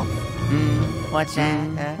himself. What's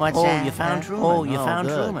that? You found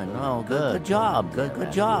Truman. Oh, good job.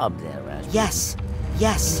 Good job there, Rasputin.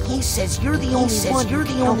 Yes, he says you're the only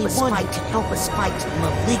one to help us fight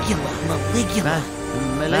Maligula.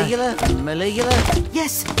 Maligula?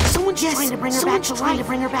 Yes, someone's trying to bring her back to life.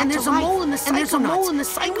 And there's a mole in the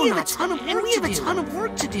Psychonauts. And we have a ton of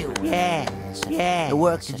work to do. Yes. The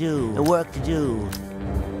work to do.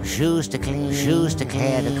 Shoes to clean,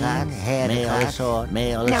 hair to cut,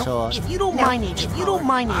 mail to sort. If you don't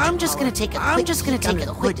mind, I'm just gonna take a peek under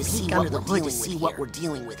the hood to see what we're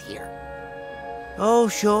dealing with here. Oh,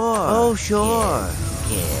 sure.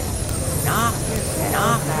 Kid. Knock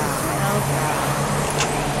yourself out.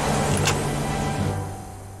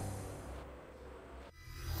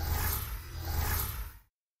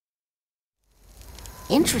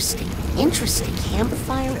 Interesting.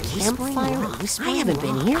 Campfire, whispering. I haven't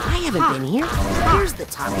been here. Here's the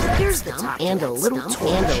top. And a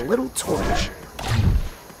little torch.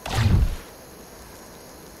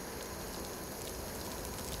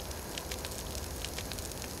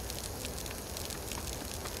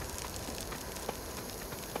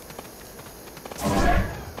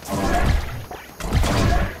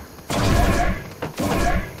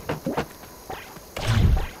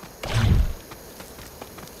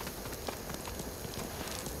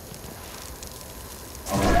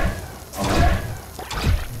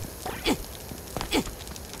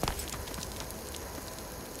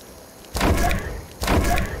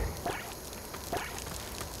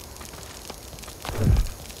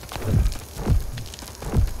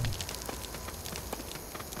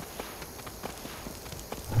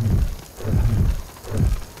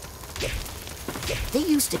 They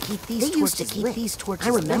used to keep these torches. I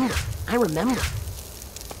remember.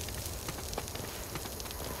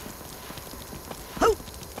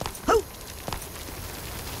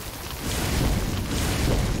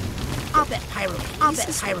 I'll bet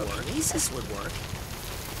pyrokinesis would work.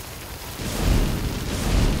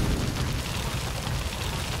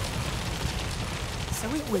 So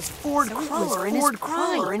it was Ford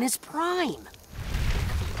Cruller in his prime.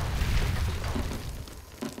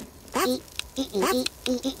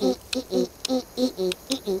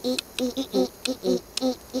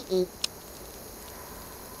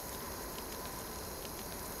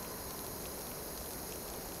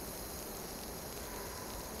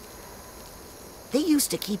 They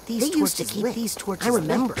used to keep these torches. I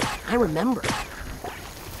remember.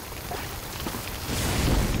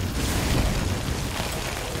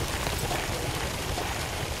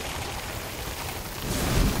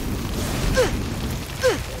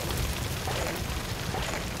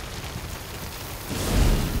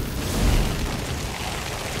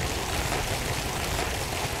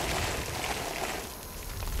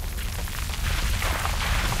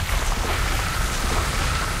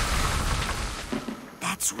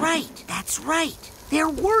 That's right. There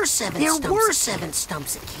were seven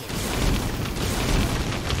stumps at camp.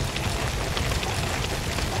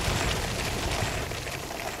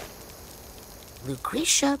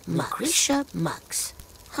 Lucretia Mux.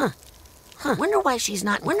 Huh. Wonder why she's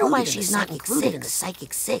not included in the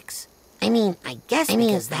Psychic Six. I mean, I guess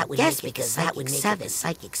because that would make it the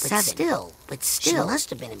Psychic Seven. But still, she must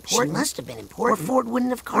have been important. Or Ford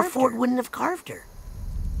wouldn't have carved her.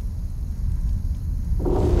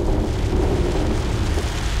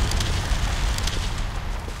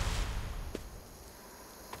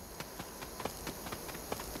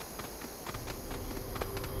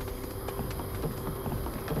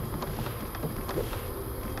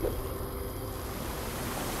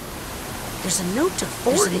 There's a note to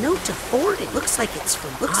Ford. It looks like it's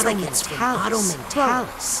from Otto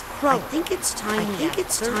Mentalis. I think it's time we have a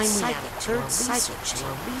third psychic.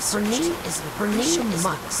 Her name is Lucretia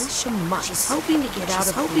Mux. She's hoping to get out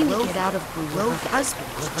of Cruller. Her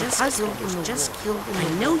husband was just killed in the war. I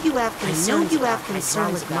know you have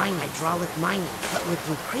concern with hydraulic mining, but with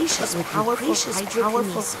Lucretia's powerful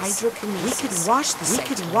hydrokinesis, we could wash the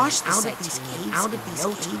Psychonauts out of these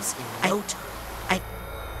caves in no time.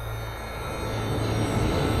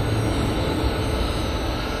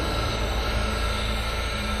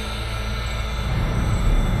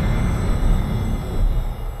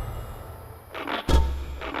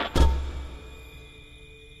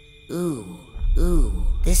 Ooh,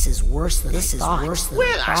 this is worse than I thought.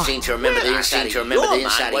 Well, I seem to remember the inside of your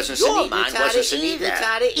mind wasn't so neat.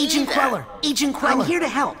 Agent Cruller, I'm here to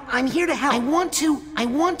help. I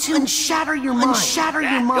want to unshatter your mind.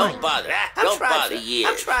 Don't bother. I've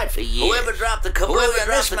tried for years. Whoever dropped the cabrui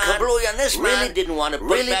on this mine really didn't want to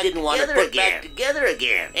put it back together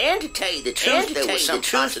again. And to tell you the truth, there was some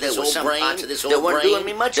parts of this old brain that weren't doing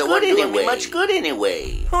me much good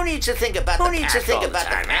anyway. Who needs to think about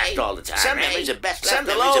the past all the time? Some memories are best left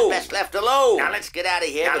alone. Now let's get out of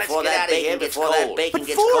here before that bacon gets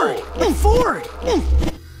cold. But Ford!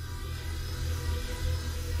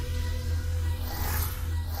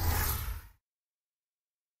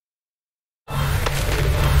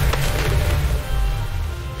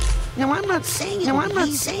 Now I'm not saying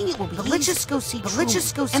it will be. But let's just go see.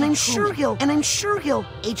 And I'm sure he'll.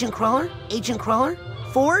 Agent Cruller.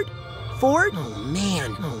 Ford. Oh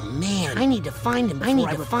man. I need to find him. Before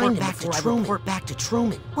I report back to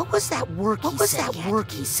Truman. What was that work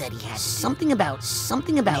he said he had? Something about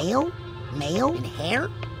mail, and hair,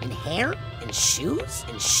 and shoes.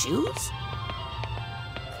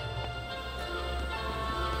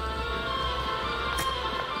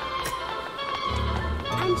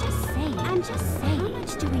 I'm just saying. How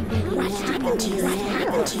much do we really want? What happened to your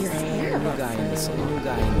hair? New guy in the salon.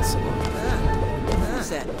 Who's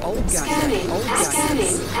that old guy? Scanning.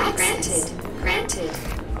 Granted.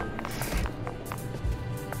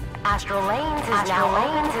 Astral Lanes is now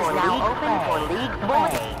open for league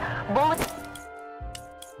play. Bullet.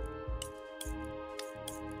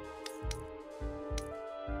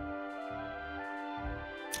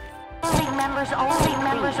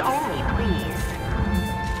 Members only, please.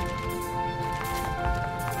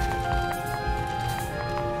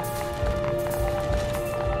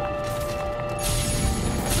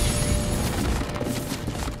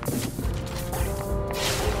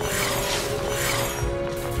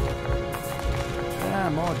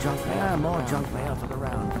 More junk mail for the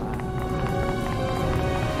round.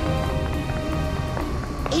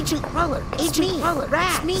 Agent Cruller,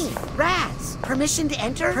 Raz. Permission to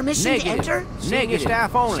enter? Negative. Senior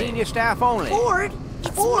staff only. Ford,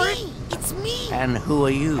 it's me. And who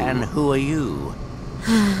are you?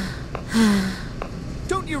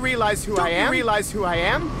 Don't you realize who I am?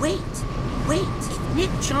 Wait. If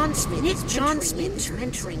Nick John Smith is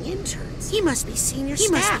mentoring interns, he must be senior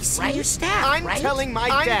staff, right? I'm telling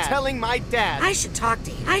my dad. I should talk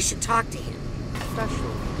to him.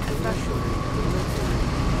 Special.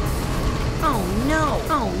 Oh no.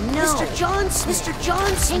 Mr. John.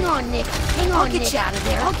 Hang on, Nick. I'll get you out of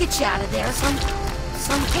there.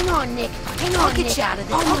 Hang on, Nick. I'll get you out of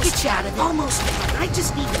there. Almost there. I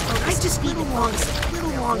just need a little longer.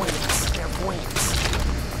 Clairvoyance.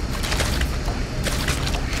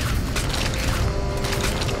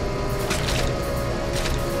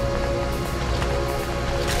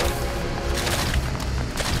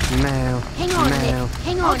 Hang on, Nick.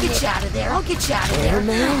 Hang on, I'll get you out of there. I'll get you out of there.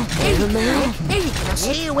 There you go. There you go. Now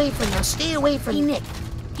stay away from them. Stay away from. Hey, Nick.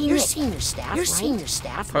 You're senior staff. You're senior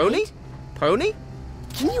staff. Pony? Pony?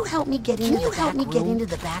 Can you help me get into the back room? Get into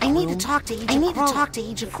the back room? I need to talk to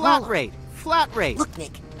Agent Cruller. Flat rate. Look,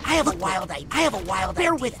 Nick. I have a wild idea.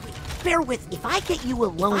 Bear with me. Bear with me. If I get you a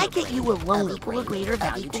loan, of equal or greater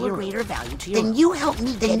value to your, then you help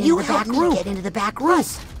me get into the back room.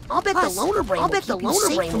 I'll bet the loaner brain will keep you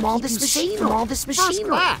safe from all this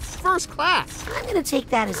machinery. First class. I'm gonna take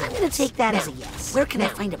that as a yes. Where can I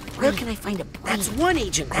find a brain? That's one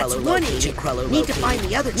Agent Cruller. Need to find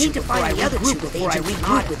the other two before I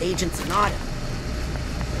regroup with Agent Sonata.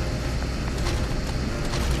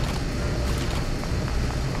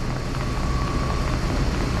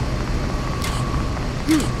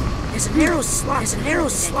 There's a narrow slot. I don't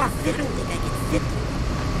think I can fit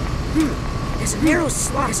through. There's a narrow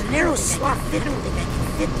slot. I don't think I can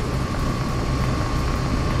fit through.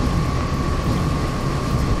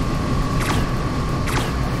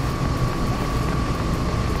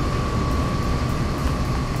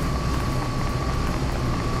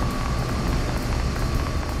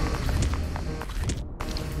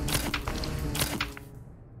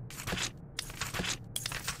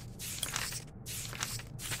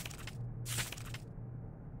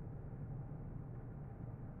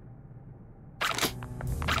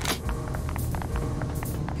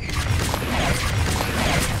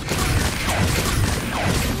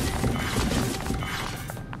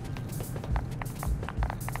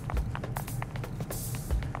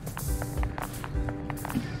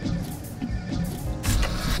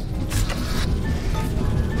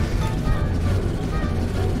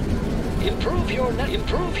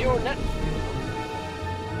 Improve your net.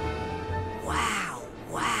 Wow.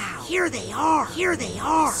 Here they are.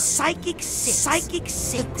 Psychic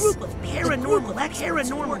Six. A group of paranormal experts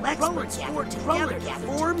together to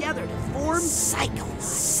form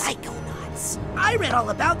Psychonauts. I read all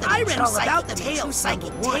about them. Two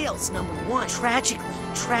psychic tales. Number one. Tragic.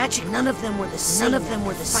 None of them were the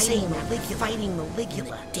same. Fighting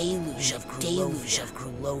Maligula. Deluge of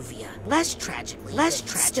Grulovia. Less tragically.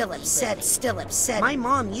 Still upset. My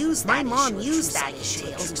mom used that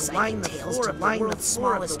issue to line the floor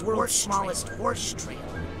of the world's smallest horse trail.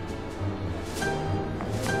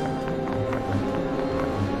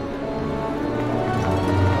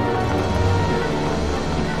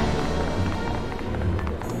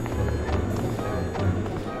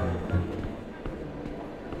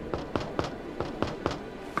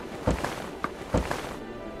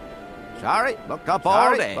 Sorry, booked up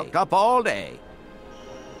all day.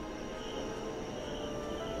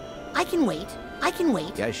 I can wait.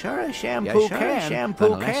 You sure as shampoo can.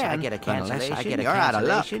 Unless I get a cancellation, you're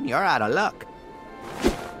out of luck.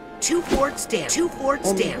 2 forts down.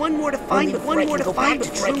 Only one more to find before I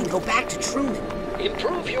can go back to Truman.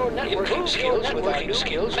 Improve your networking skills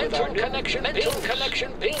with our new connection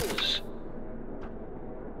pins.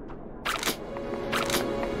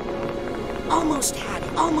 Almost had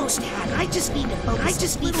it. I just need to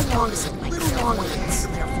focus a little longer with my clairvoyance.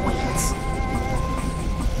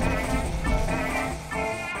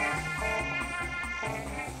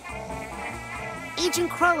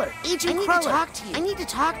 Agent Cruller. I need to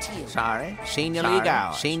talk to you. Sorry, Senior League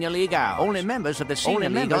out. Only members of the Senior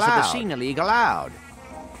League allowed.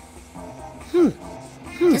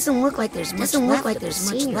 Doesn't look like there's much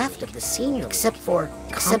left of the senior, except for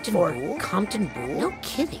Compton Bull. No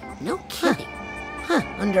kidding. Huh?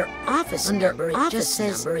 Under office number, it just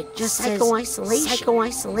says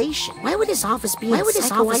psycho-isolation. Why would his office be in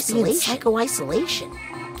psycho-isolation?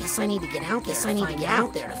 Guess I need to get out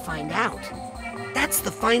there to find out. That's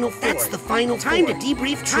the final floor. Time to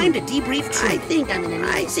debrief. I think I'm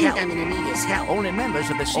gonna need his help. Only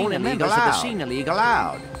members of the Senior League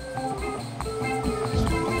allowed.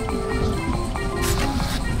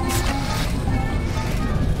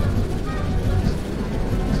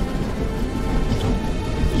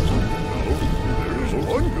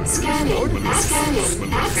 Scanning.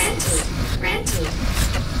 Granted.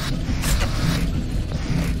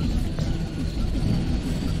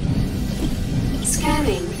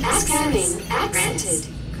 Scanning.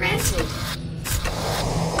 Granted.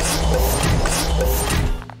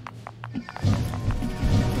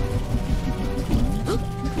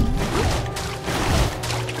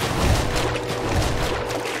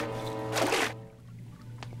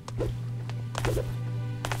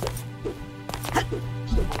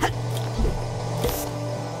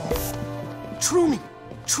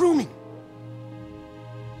 Truman.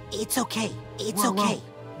 It's okay.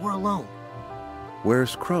 We're alone.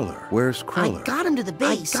 Where's Cruller? Where's Cruller? I got him to the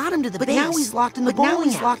base. But now he's locked in the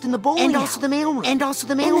bowling alley. And also the mailroom.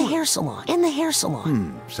 And the hair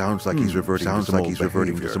salon. Sounds like he's reverting to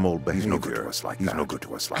some old behavior. He's no good to us like that. He's no good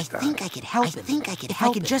to us like that. I think I could help him. If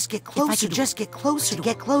I could just get closer. To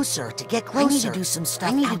get closer. I need to do some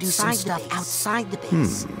stuff outside the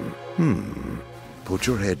base. Put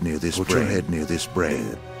your head near this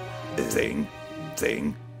brain.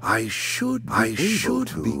 Thing. I should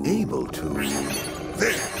be able to.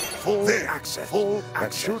 There. Full access.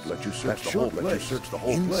 That should let you search the whole place.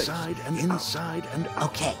 Inside and out.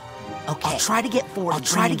 Okay. I'll try to get Ford.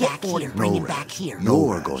 And bring him back here.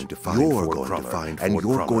 You're going to find Ford Cruller, and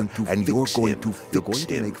you're going to fix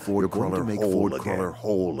him. Make Ford Cruller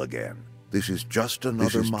whole again. This is just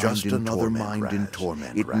another mind in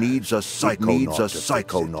torment. It needs a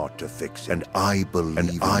psychonaut to fix it. And I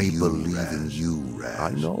believe in you, Raz.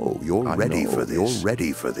 I know you're ready for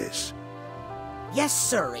this. Yes,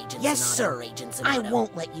 sir, Agent. I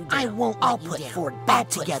won't let you down. I'll put Ford back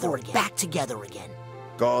together again.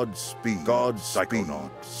 Godspeed, Psychonaut.